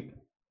cheap.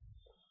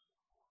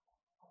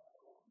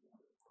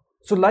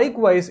 So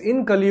likewise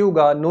in Kali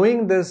Yuga,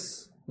 knowing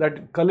this,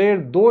 that Kaler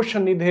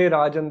Dosha Nidhe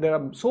Rajan, there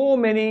are so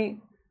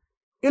many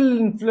ill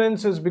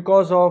influences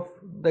because of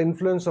the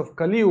influence of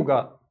Kali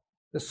Yuga.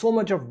 There's so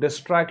much of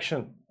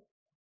distraction.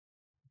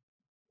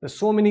 There's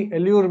so many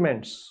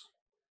allurements,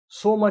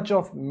 so much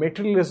of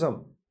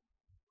materialism.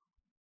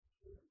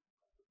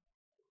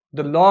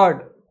 The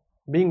Lord,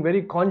 being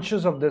very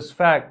conscious of this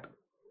fact,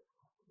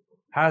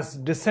 has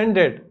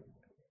descended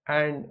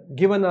and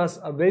given us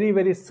a very,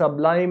 very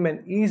sublime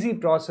and easy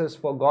process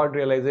for God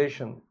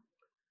realization,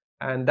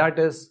 and that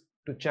is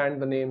to chant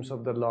the names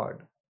of the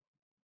Lord.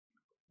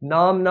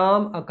 Nam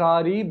Nam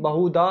Akari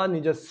Bahuda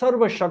Nija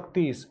Sarva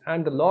Shaktis,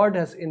 and the Lord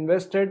has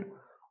invested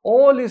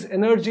all his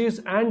energies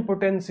and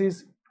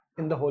potencies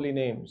in the holy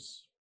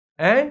names.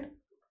 And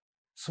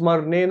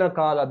Smarnena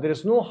Kala, there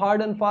is no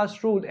hard and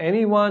fast rule.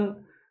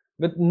 Anyone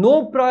with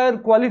no prior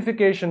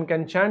qualification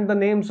can chant the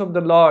names of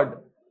the Lord.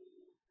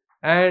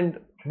 And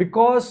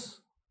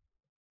because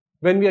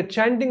when we are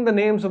chanting the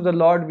names of the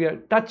Lord, we are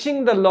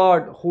touching the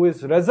Lord who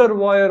is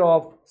reservoir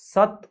of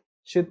Sat,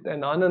 Chit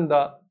and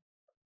Ananda.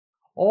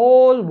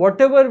 All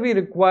whatever we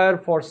require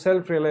for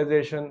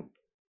self-realization,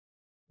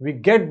 we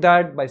get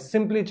that by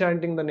simply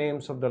chanting the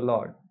names of the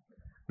Lord.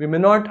 We may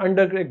not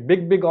undertake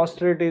big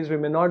austerities, we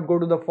may not go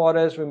to the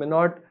forest, we may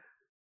not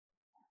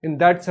in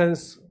that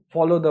sense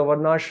follow the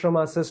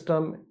Varnashrama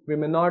system, we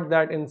may not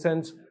that in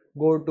sense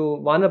go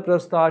to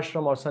Vanaprastha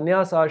ashram or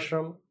Sannyas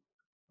ashram.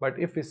 But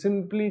if we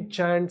simply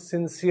chant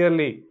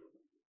sincerely,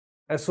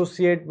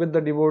 associate with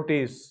the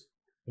devotees,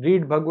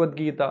 read Bhagavad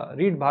Gita,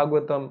 read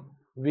Bhagavatam,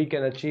 we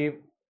can achieve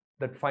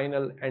that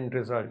final end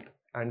result,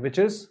 and which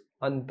is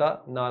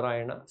Anta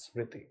Narayana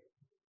Smriti.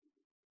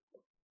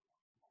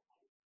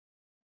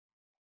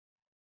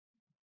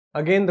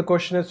 Again, the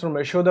question is from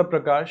Yashoda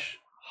Prakash.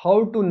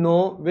 How to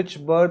know which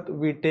birth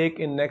we take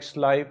in next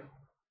life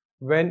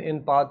when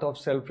in path of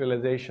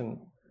self-realization?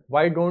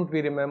 Why don't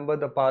we remember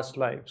the past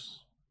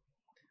lives?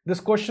 This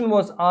question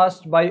was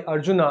asked by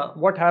Arjuna.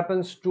 What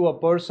happens to a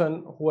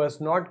person who has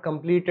not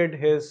completed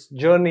his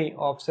journey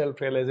of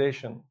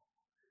self-realization?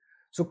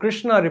 So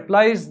Krishna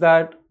replies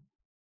that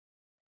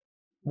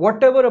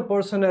whatever a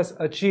person has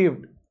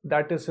achieved,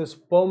 that is his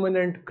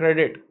permanent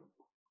credit.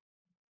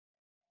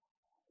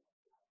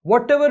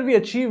 Whatever we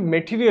achieve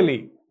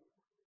materially,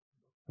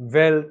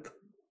 wealth,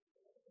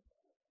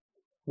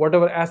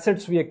 whatever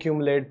assets we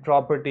accumulate,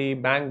 property,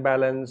 bank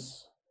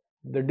balance,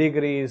 the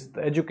degrees,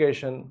 the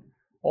education,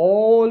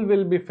 all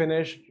will be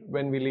finished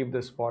when we leave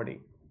this body.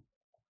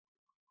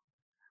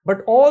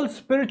 But all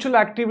spiritual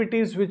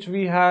activities which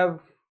we have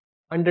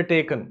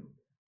undertaken,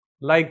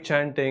 like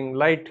chanting,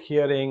 like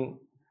hearing,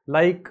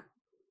 like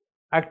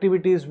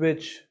activities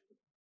which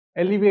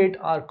elevate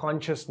our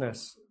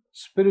consciousness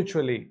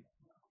spiritually,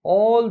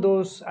 all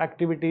those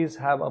activities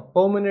have a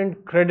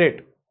permanent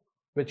credit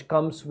which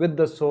comes with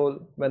the soul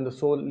when the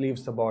soul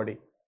leaves the body.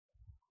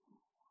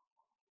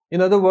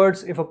 In other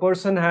words, if a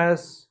person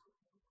has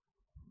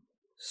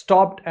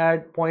stopped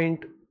at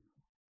point,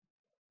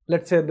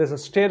 let's say there's a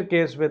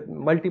staircase with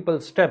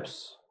multiple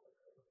steps,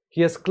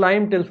 he has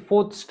climbed till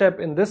 4th step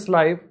in this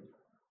life,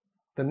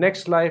 the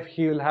next life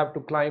he will have to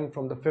climb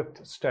from the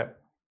 5th step.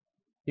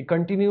 He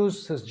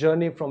continues his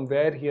journey from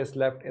where he has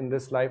left in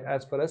this life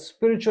as far as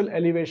spiritual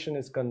elevation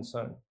is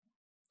concerned.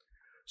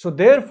 So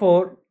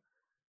therefore,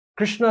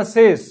 Krishna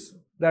says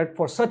that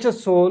for such a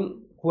soul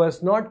who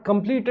has not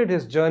completed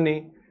his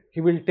journey, he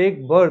will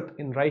take birth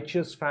in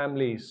righteous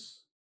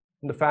families,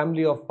 in the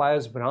family of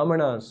pious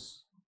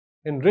Brahmanas,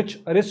 in rich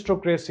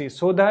aristocracy,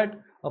 so that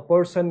a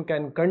person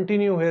can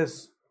continue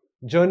his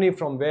journey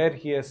from where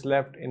he has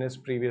left in his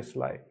previous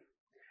life.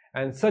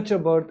 And such a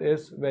birth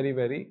is very,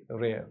 very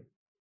rare.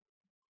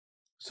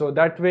 So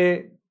that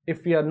way,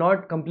 if we are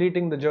not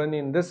completing the journey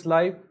in this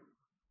life,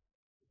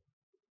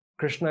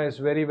 Krishna is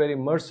very, very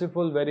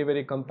merciful, very,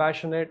 very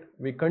compassionate.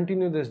 We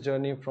continue this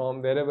journey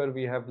from wherever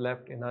we have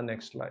left in our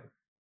next life.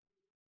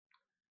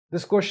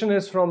 This question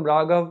is from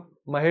Raghav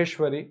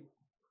Maheshwari.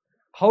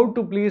 How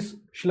to please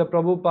Srila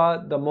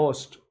Prabhupada the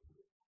most?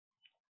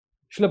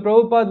 Srila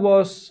Prabhupada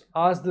was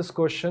asked this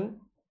question.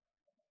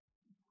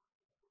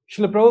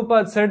 Srila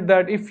Prabhupada said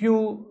that if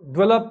you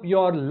develop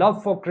your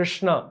love for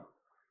Krishna,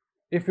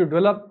 if you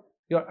develop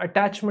your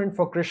attachment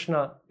for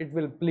Krishna, it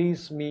will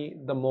please me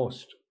the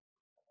most.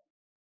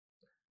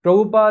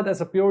 Prabhupada,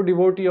 as a pure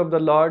devotee of the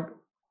Lord,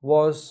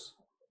 was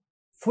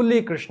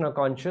fully Krishna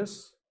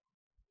conscious,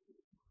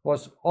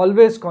 was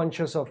always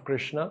conscious of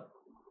Krishna,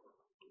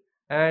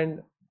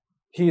 and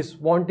he is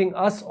wanting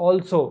us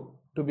also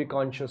to be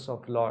conscious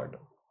of Lord,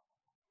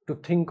 to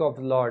think of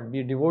Lord,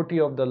 be a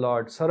devotee of the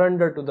Lord,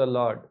 surrender to the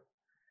Lord.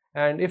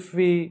 And if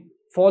we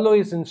follow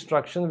his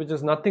instruction, which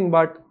is nothing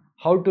but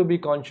how to be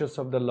conscious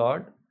of the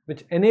Lord,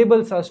 which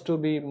enables us to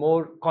be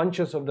more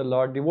conscious of the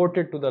Lord,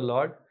 devoted to the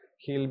Lord,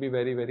 he will be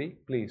very, very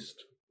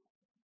pleased.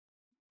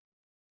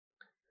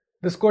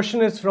 This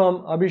question is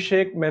from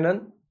Abhishek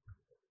Menon.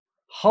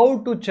 How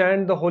to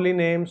chant the holy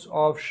names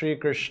of Sri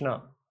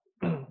Krishna?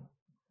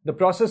 The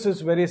process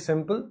is very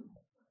simple.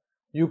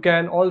 You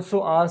can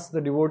also ask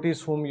the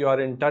devotees whom you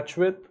are in touch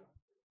with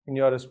in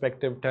your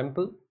respective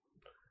temple,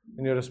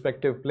 in your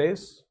respective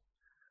place.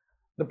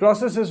 The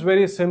process is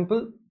very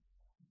simple.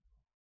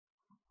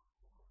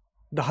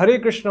 The Hare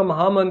Krishna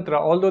Mahamantra,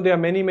 although there are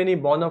many, many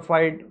bona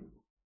fide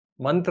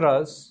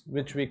mantras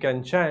which we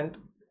can chant,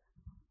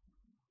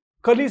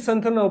 Kali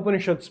Santana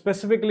Upanishad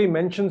specifically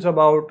mentions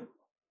about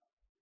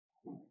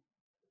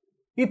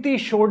Iti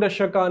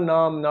Shodashaka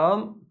Nam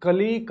Nam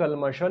Kali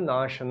Kalmasha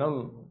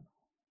Nashanam.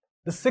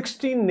 The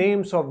 16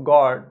 names of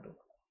God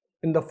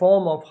in the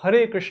form of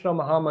Hare Krishna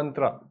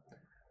Mahamantra.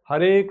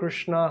 Hare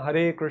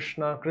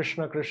Krishna,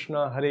 Krishna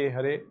Krishna, Hare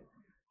Hare,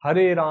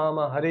 Hare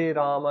Rama,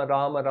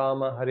 Rama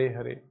Rama, Hare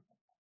Hare.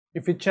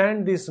 If we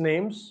chant these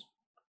names,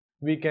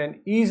 we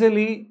can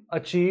easily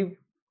achieve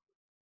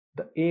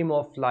the aim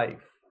of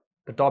life,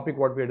 the topic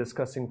what we are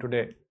discussing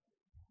today.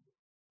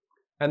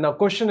 And the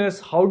question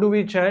is, how do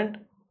we chant?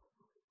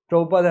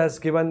 Prabhupada has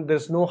given,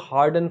 there's no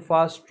hard and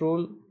fast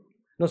rule.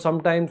 No,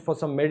 sometimes for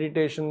some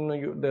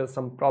meditation, there's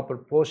some proper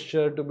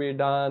posture to be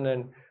done,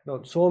 and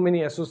so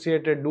many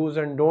associated do's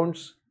and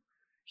don'ts.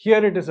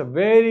 Here it is a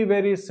very,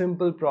 very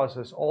simple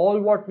process.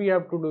 All what we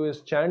have to do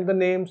is chant the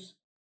names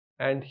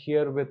and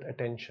hear with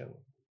attention.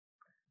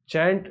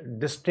 Chant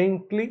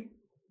distinctly,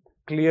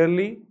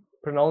 clearly,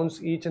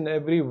 pronounce each and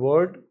every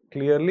word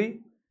clearly,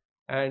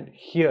 and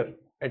hear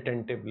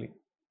attentively.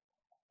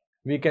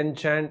 We can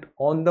chant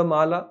on the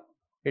mala.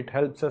 It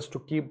helps us to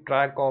keep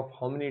track of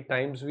how many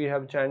times we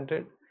have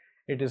chanted.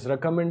 It is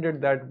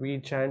recommended that we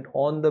chant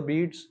on the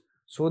beads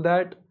so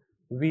that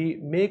we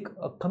make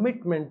a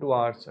commitment to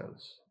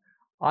ourselves.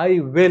 I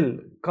will,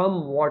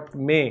 come what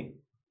may,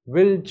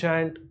 will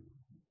chant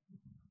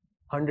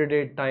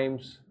 108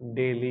 times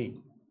daily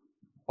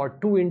or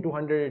 2 into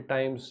 108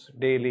 times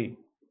daily.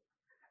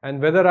 And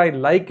whether I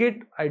like it,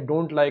 I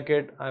don't like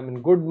it, I'm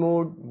in good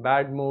mood,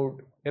 bad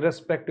mood,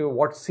 irrespective of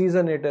what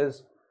season it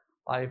is,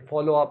 I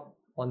follow up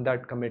on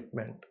that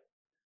commitment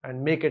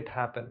and make it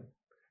happen.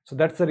 So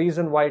that's the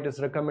reason why it is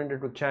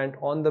recommended to chant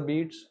on the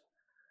beads.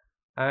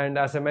 And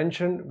as I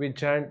mentioned, we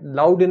chant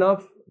loud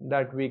enough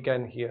that we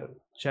can hear.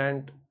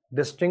 Chant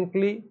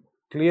distinctly,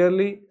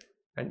 clearly,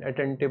 and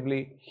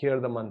attentively hear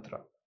the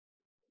mantra.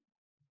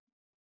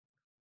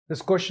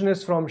 This question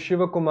is from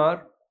Shiva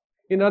Kumar.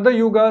 In other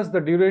yugas, the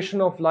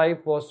duration of life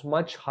was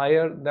much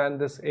higher than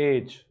this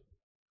age.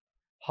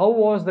 How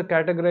was the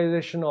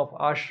categorization of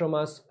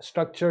ashramas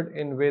structured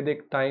in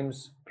Vedic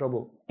times,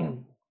 Prabhu?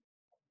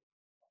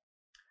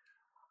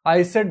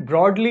 I said,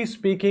 broadly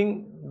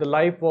speaking, the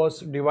life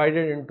was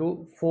divided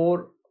into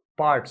 4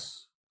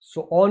 parts.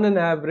 So on an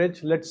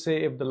average, let's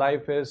say if the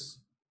life is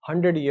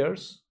 100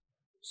 years,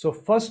 so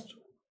first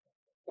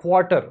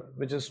quarter,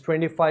 which is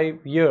 25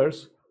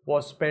 years,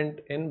 was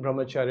spent in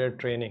brahmacharya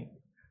training.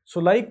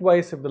 So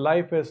likewise, if the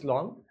life is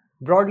long,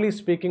 broadly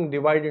speaking,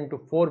 divide into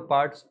 4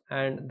 parts,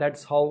 and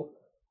that's how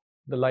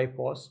the life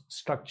was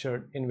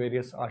structured in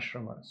various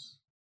ashramas.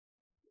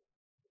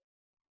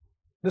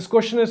 This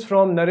question is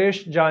from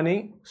Naresh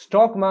Jani.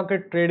 Stock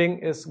market trading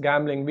is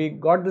gambling. We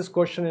got this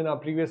question in our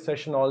previous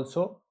session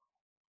also.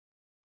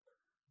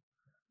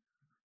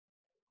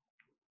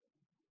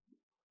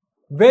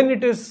 When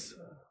it is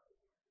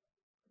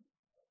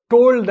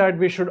told that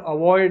we should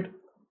avoid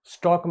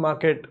stock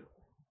market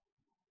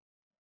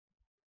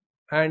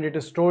and it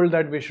is told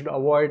that we should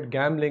avoid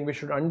gambling, we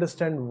should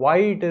understand why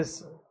it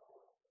is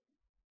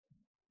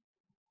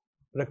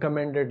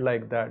recommended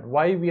like that,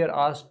 why we are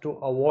asked to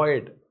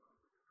avoid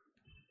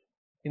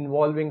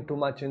involving too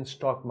much in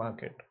stock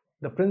market.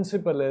 The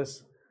principle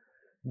is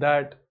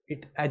that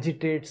it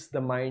agitates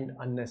the mind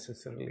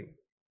unnecessarily.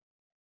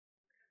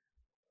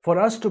 For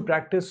us to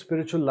practice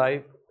spiritual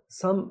life,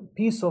 some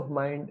peace of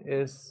mind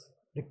is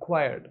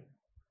required.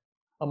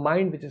 A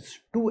mind which is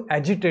too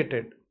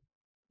agitated,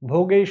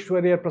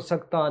 bhogeshwarya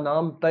prasakta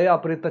nam taya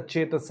prita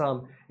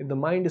chetasam, if the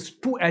mind is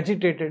too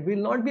agitated, we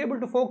will not be able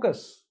to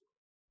focus.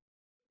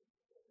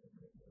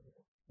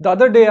 The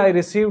other day I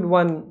received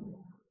one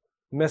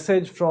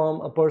message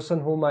from a person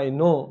whom I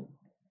know.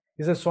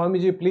 He says,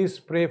 Swamiji, please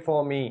pray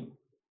for me.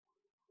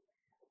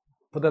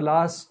 For the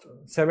last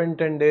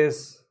 7-10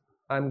 days,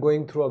 I'm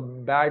going through a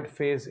bad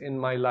phase in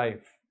my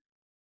life.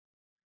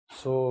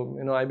 So,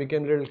 I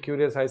became a little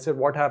curious. I said,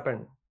 what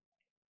happened?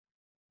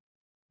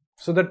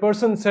 So that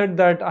person said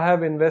that I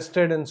have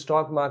invested in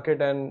stock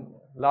market and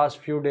last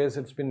few days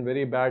it's been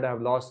very bad. I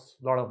have lost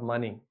a lot of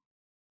money.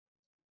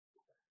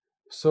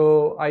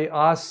 So I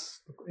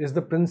asked, is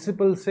the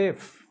principal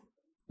safe?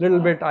 Little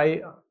bit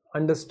I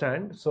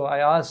understand. So I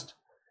asked,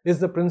 is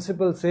the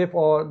principal safe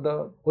or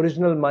the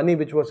original money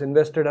which was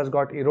invested has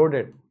got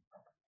eroded?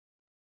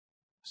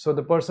 So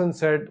the person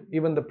said,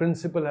 even the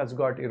principal has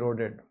got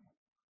eroded.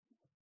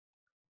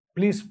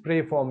 Please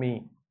pray for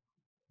me.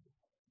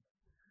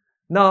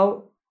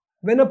 Now,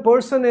 when a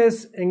person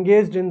is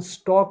engaged in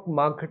stock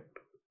market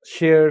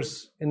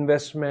shares,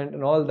 investment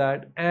and all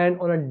that, and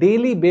on a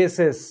daily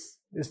basis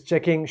is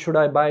checking, should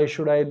I buy,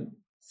 should I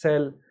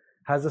sell,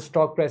 has the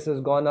stock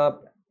prices gone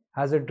up,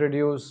 has it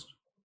reduced,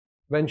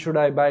 when should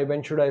I buy,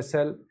 when should I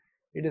sell,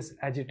 it is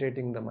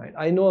agitating the mind.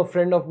 I know a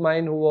friend of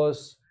mine who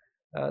was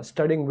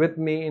studying with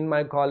me in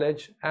my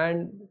college,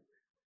 and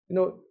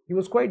he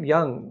was quite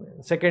young,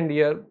 second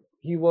year,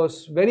 he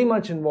was very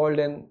much involved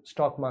in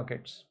stock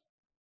markets.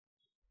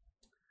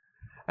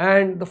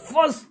 And the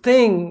first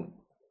thing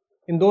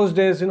in those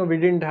days, we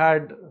didn't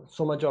had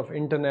so much of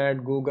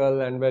internet,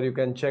 Google, and where you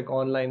can check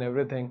online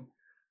everything.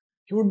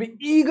 He would be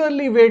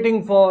eagerly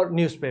waiting for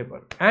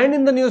newspaper. And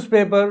in the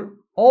newspaper,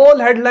 all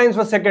headlines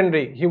were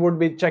secondary. He would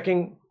be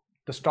checking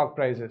the stock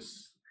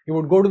prices. He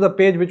would go to the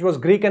page which was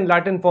Greek and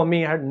Latin for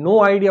me. I had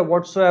no idea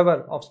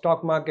whatsoever of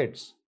stock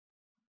markets.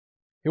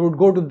 He would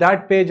go to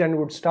that page and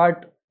would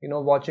start,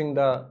 watching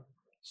the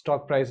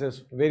stock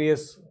prices,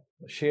 various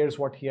shares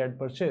what he had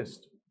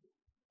purchased.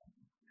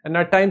 And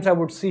at times I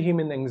would see him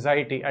in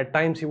anxiety. At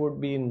times he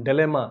would be in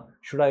dilemma.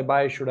 Should I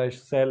buy? Should I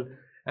sell?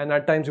 And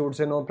at times he would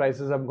say, no,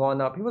 prices have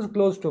gone up. He was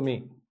close to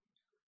me.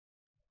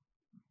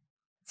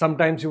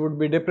 Sometimes he would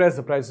be depressed.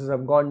 The prices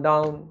have gone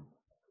down.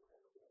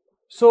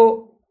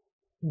 So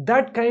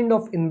that kind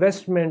of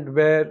investment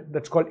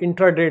that's called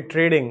intraday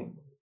trading,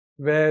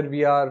 where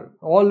we are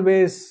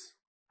always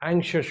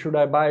anxious, should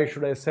I buy?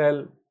 Should I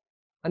sell?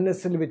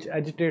 Unnecessarily, which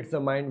agitates the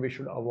mind, we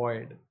should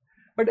avoid.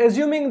 But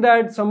assuming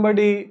that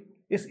somebody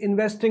is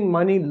investing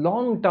money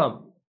long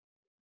term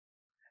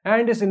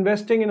and is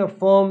investing in a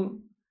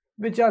firm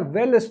which are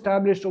well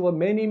established over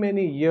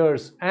many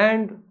years,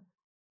 and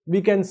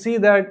we can see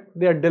that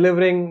they are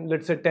delivering,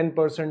 let's say 10%,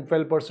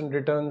 12%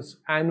 returns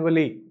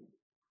annually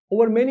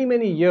over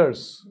many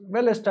years,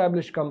 well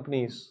established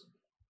companies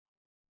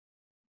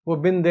who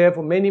have been there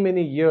for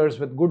many years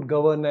with good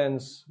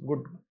governance,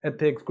 good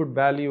ethics, good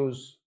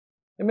values,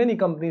 and many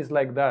companies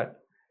like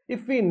that.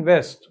 If we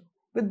invest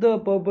with the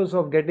purpose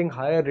of getting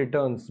higher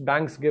returns,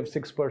 banks give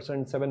 6%,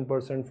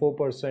 7%,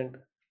 4%,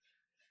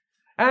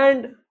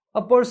 and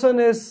a person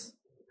is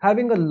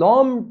having a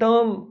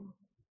long-term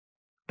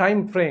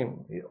time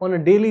frame, on a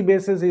daily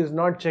basis he is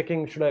not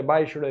checking, should I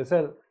buy, should I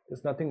sell,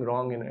 there's nothing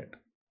wrong in it.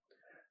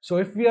 So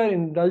if we are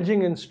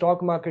indulging in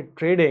stock market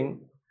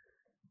trading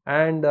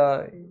and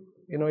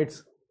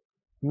it's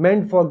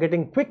meant for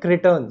getting quick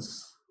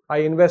returns, I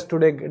invest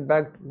today, get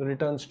back the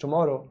returns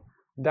tomorrow,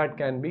 that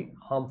can be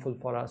harmful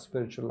for our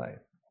spiritual life.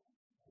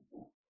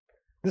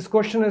 This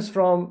question is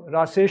from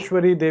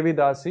Raseshwari Devi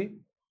Dasi.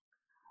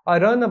 I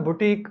run a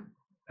boutique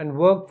and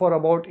work for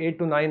about 8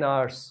 to 9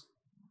 hours.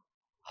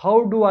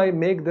 How do I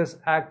make this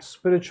act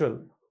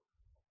spiritual?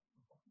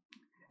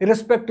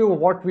 Irrespective of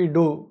what we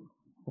do,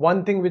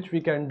 one thing which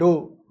we can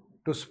do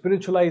to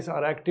spiritualize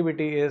our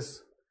activity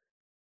is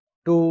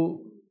to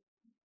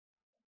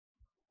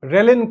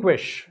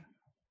relinquish,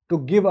 to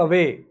give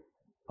away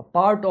a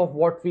part of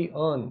what we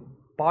earn,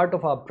 part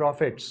of our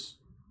profits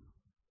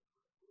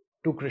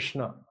to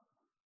Krishna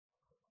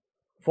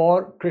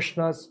for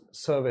Krishna's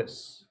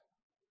service.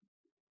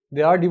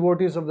 They are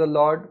devotees of the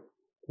Lord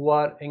who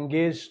are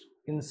engaged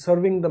in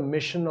serving the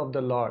mission of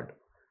the Lord,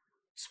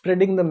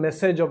 spreading the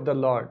message of the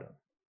Lord.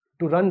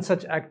 To run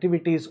such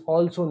activities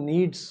also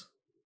needs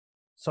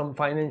some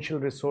financial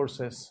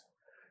resources.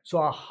 So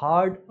our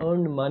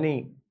hard-earned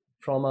money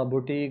from our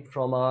boutique,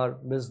 from our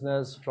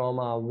business, from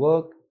our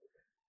work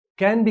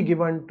can be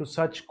given to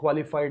such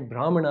qualified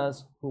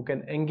brahmanas who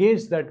can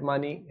engage that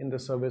money in the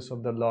service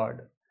of the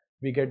Lord.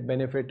 We get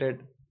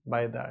benefited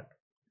by that.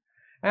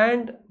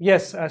 And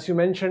yes, as you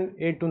mentioned,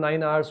 8 to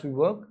 9 hours we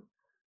work.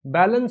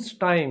 Balanced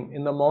time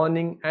in the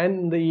morning and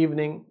in the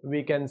evening,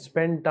 we can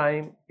spend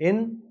time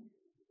in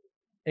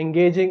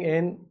engaging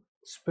in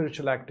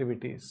spiritual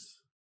activities,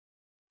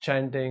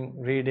 chanting,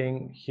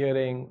 reading,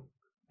 hearing,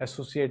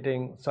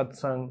 associating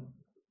satsang,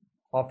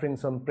 offering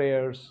some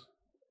prayers,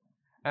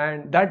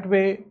 and that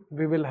way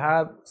we will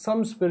have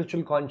some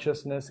spiritual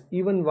consciousness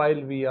even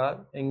while we are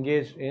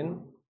engaged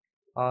in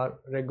our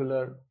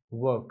regular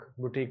work,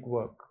 boutique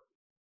work.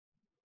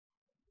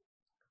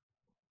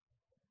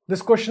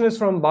 This question is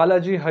from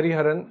Balaji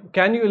Hariharan.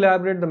 Can you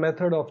elaborate the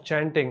method of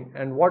chanting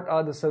and what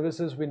are the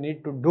services we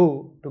need to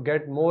do to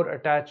get more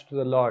attached to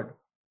the Lord?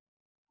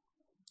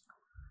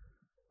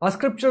 Our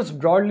scriptures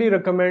broadly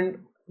recommend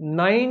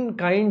 9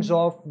 kinds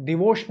of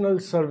devotional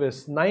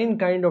service, 9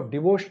 kinds of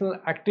devotional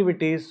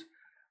activities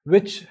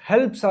which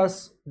helps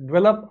us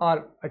develop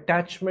our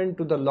attachment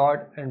to the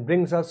Lord and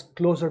brings us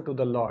closer to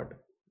the Lord,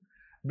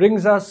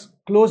 brings us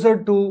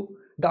closer to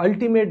the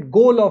ultimate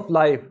goal of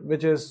life,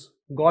 which is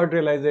God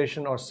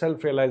realization or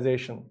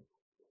self-realization.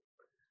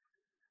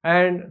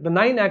 And the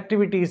 9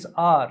 activities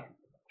are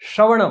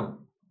Shravanam,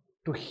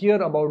 to hear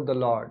about the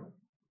Lord;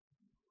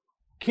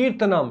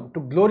 Kirtanam, to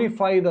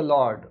glorify the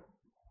Lord.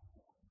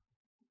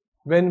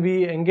 When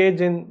we engage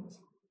in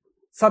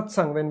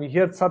satsang, when we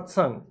hear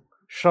satsang,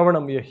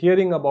 Shravanam, we are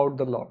hearing about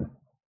the Lord,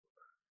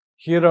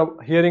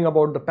 hearing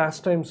about the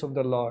pastimes of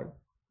the Lord,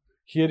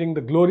 hearing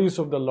the glories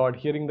of the Lord,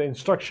 hearing the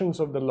instructions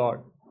of the Lord.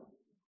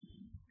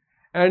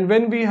 And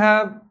when we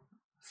have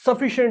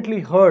sufficiently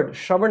heard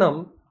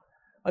Shravanam,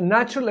 a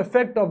natural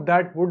effect of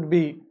that would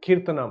be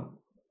Kirtanam.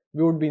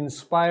 We would be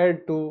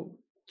inspired to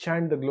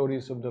chant the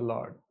glories of the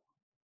Lord,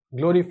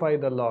 glorify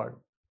the Lord.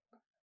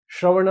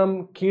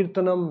 Shravanam,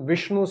 Kirtanam,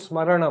 Vishnu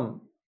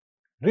Smaranam.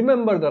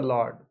 Remember the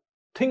Lord,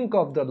 think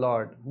of the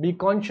Lord, be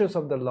conscious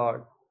of the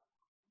Lord.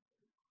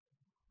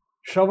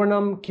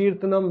 Shravanam,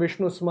 Kirtanam,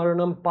 Vishnu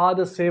Smaranam,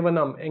 Pada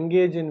Sevanam.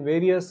 Engage in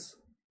various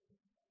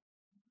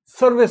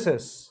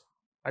services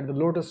at the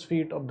lotus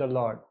feet of the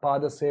Lord,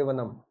 Pada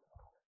Sevanam.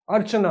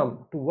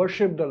 Archanam, to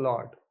worship the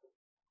Lord.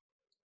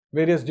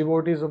 Various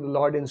devotees of the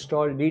Lord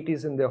install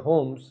deities in their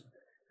homes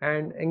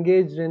and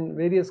engaged in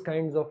various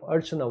kinds of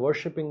archana,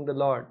 worshipping the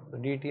Lord, the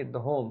deity at the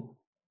home.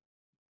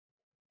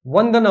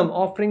 Vandanam,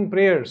 offering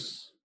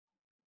prayers.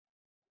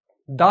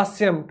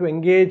 Dasyam, to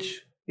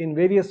engage in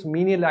various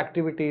menial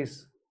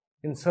activities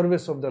in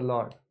service of the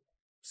Lord.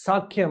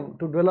 Sakhyam,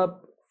 to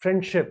develop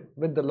friendship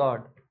with the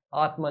Lord.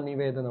 Atma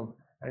Nivedanam,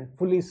 and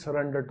fully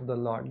surrender to the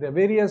Lord. There are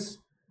various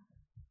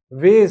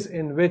ways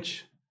in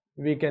which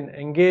we can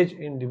engage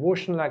in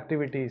devotional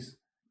activities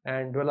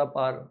and develop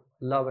our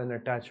love and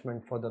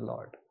attachment for the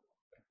Lord.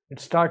 It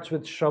starts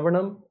with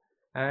Shravanam,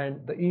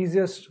 and the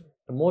easiest,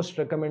 the most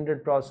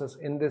recommended process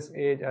in this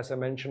age, as I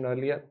mentioned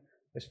earlier,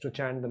 is to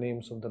chant the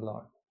names of the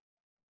Lord.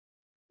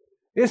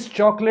 Is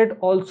chocolate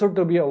also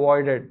to be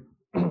avoided?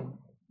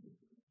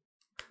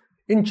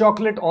 In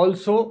chocolate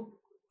also,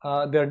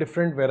 there are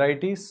different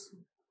varieties.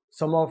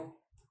 Some of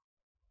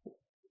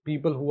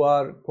people who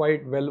are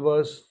quite well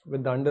versed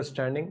with the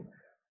understanding,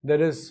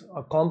 there is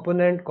a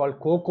component called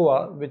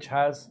cocoa which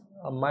has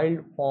a mild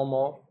form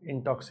of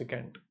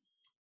intoxicant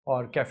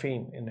or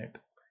caffeine in it.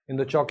 In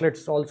the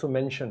chocolates also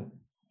mentioned.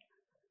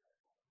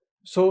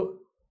 So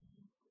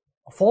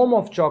a form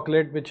of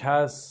chocolate which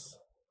has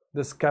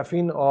this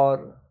caffeine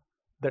or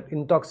that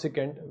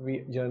intoxicant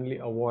we generally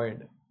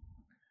avoid.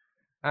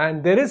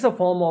 And there is a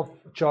form of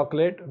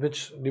chocolate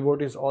which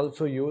devotees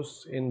also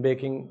use in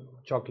baking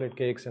chocolate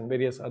cakes and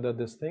various other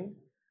this thing.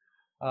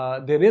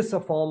 There is a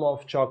form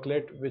of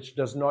chocolate which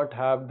does not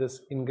have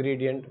this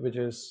ingredient which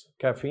is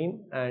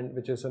caffeine and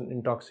which is an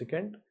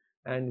intoxicant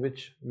and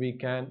which we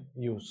can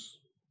use.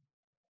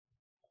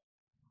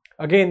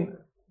 Again,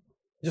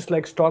 just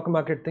like stock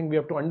market thing, we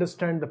have to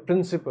understand the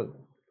principle.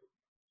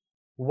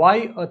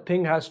 Why a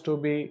thing has to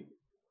be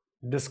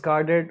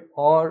discarded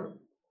or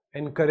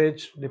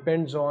encouraged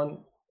depends on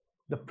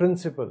the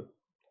principle.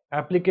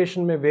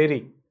 Application may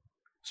vary.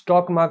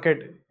 Stock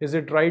market, is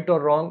it right or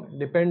wrong,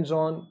 depends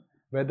on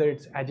whether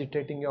it's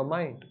agitating your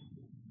mind,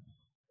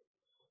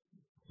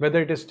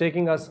 whether it is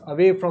taking us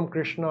away from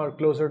Krishna or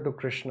closer to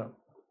Krishna.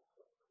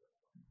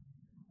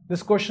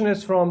 This question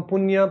is from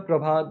Punya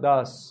Prabha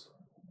Das.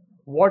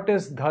 What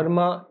is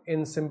dharma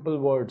in simple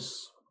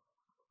words?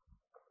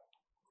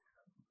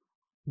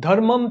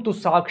 Dharmam tu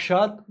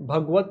sakshat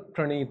bhagvat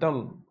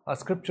pranitam. A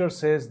scripture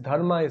says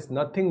dharma is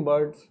nothing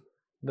but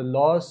the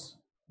laws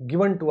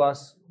given to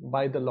us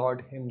by the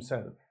Lord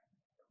Himself.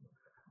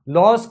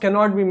 Laws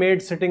cannot be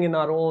made sitting in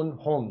our own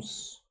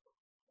homes.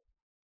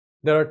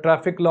 There are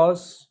traffic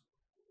laws,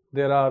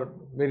 there are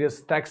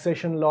various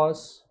taxation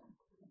laws.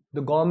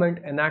 The government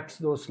enacts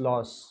those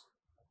laws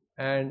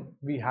and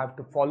we have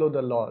to follow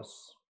the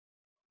laws.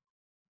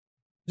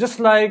 Just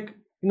like,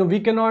 we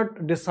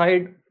cannot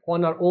decide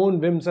on our own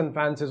whims and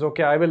fancies,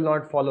 okay, I will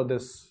not follow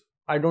this,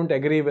 I don't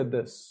agree with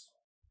this.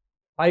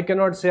 I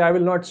cannot say I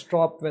will not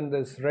stop when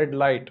there's red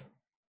light.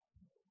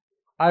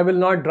 I will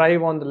not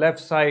drive on the left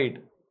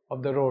side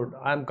of the road.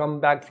 I am come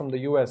back from the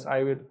US.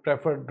 I will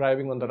prefer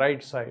driving on the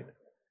right side.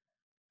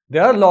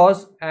 There are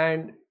laws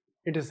and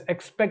it is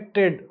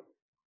expected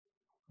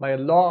by a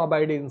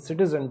law-abiding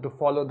citizen to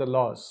follow the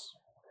laws.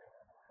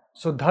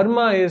 So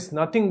dharma is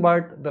nothing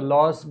but the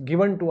laws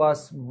given to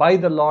us by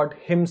the Lord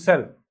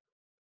Himself.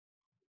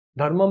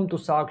 Dharmam tu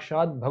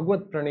sakshat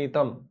bhagvat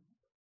pranitam.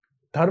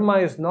 Dharma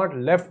is not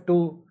left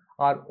to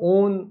our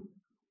own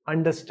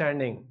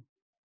understanding,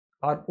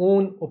 our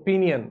own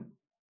opinion,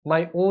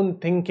 my own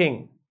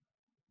thinking.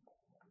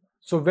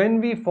 So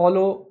when we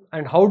follow,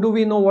 and how do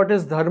we know what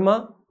is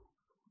dharma?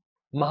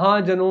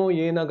 Mahajano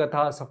yena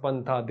gatha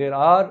sapantha. There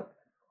are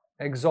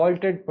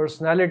exalted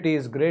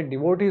personalities, great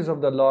devotees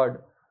of the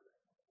Lord,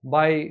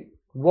 by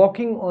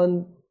walking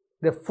on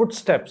their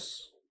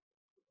footsteps,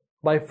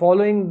 by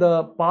following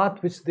the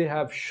path which they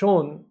have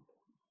shown,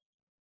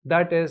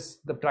 that is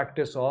the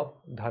practice of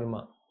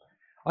dharma.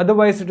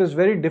 Otherwise, it is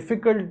very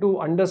difficult to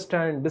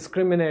understand,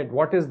 discriminate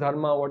what is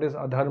dharma, what is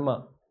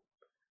adharma.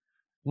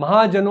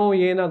 Mahajano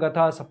yena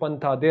gatha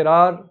sapantha. There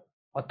are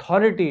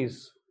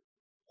authorities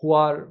who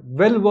are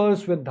well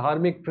versed with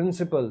dharmic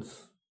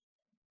principles.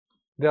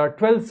 There are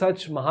 12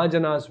 such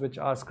Mahajanas which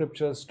our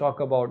scriptures talk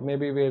about.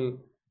 Maybe we'll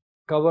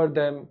cover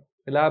them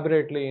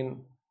elaborately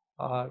in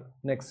our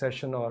next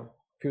session or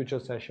future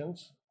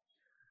sessions.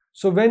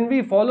 So when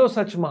we follow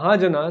such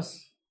Mahajanas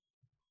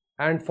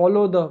and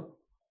follow the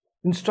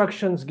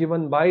instructions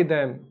given by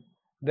them,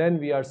 then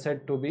we are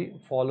said to be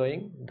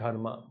following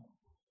dharma.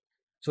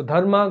 So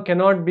dharma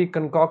cannot be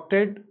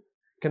concocted,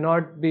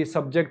 cannot be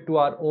subject to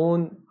our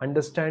own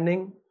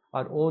understanding,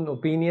 our own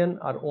opinion,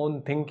 our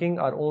own thinking,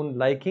 our own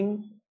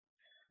liking.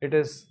 It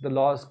is the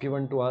laws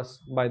given to us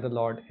by the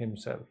Lord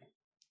Himself.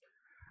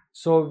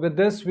 So with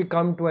this we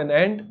come to an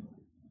end.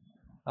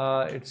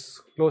 It's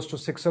close to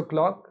 6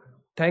 o'clock.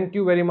 Thank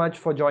you very much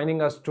for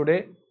joining us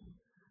today.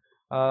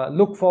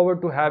 Look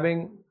forward to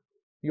having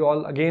you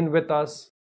all again with us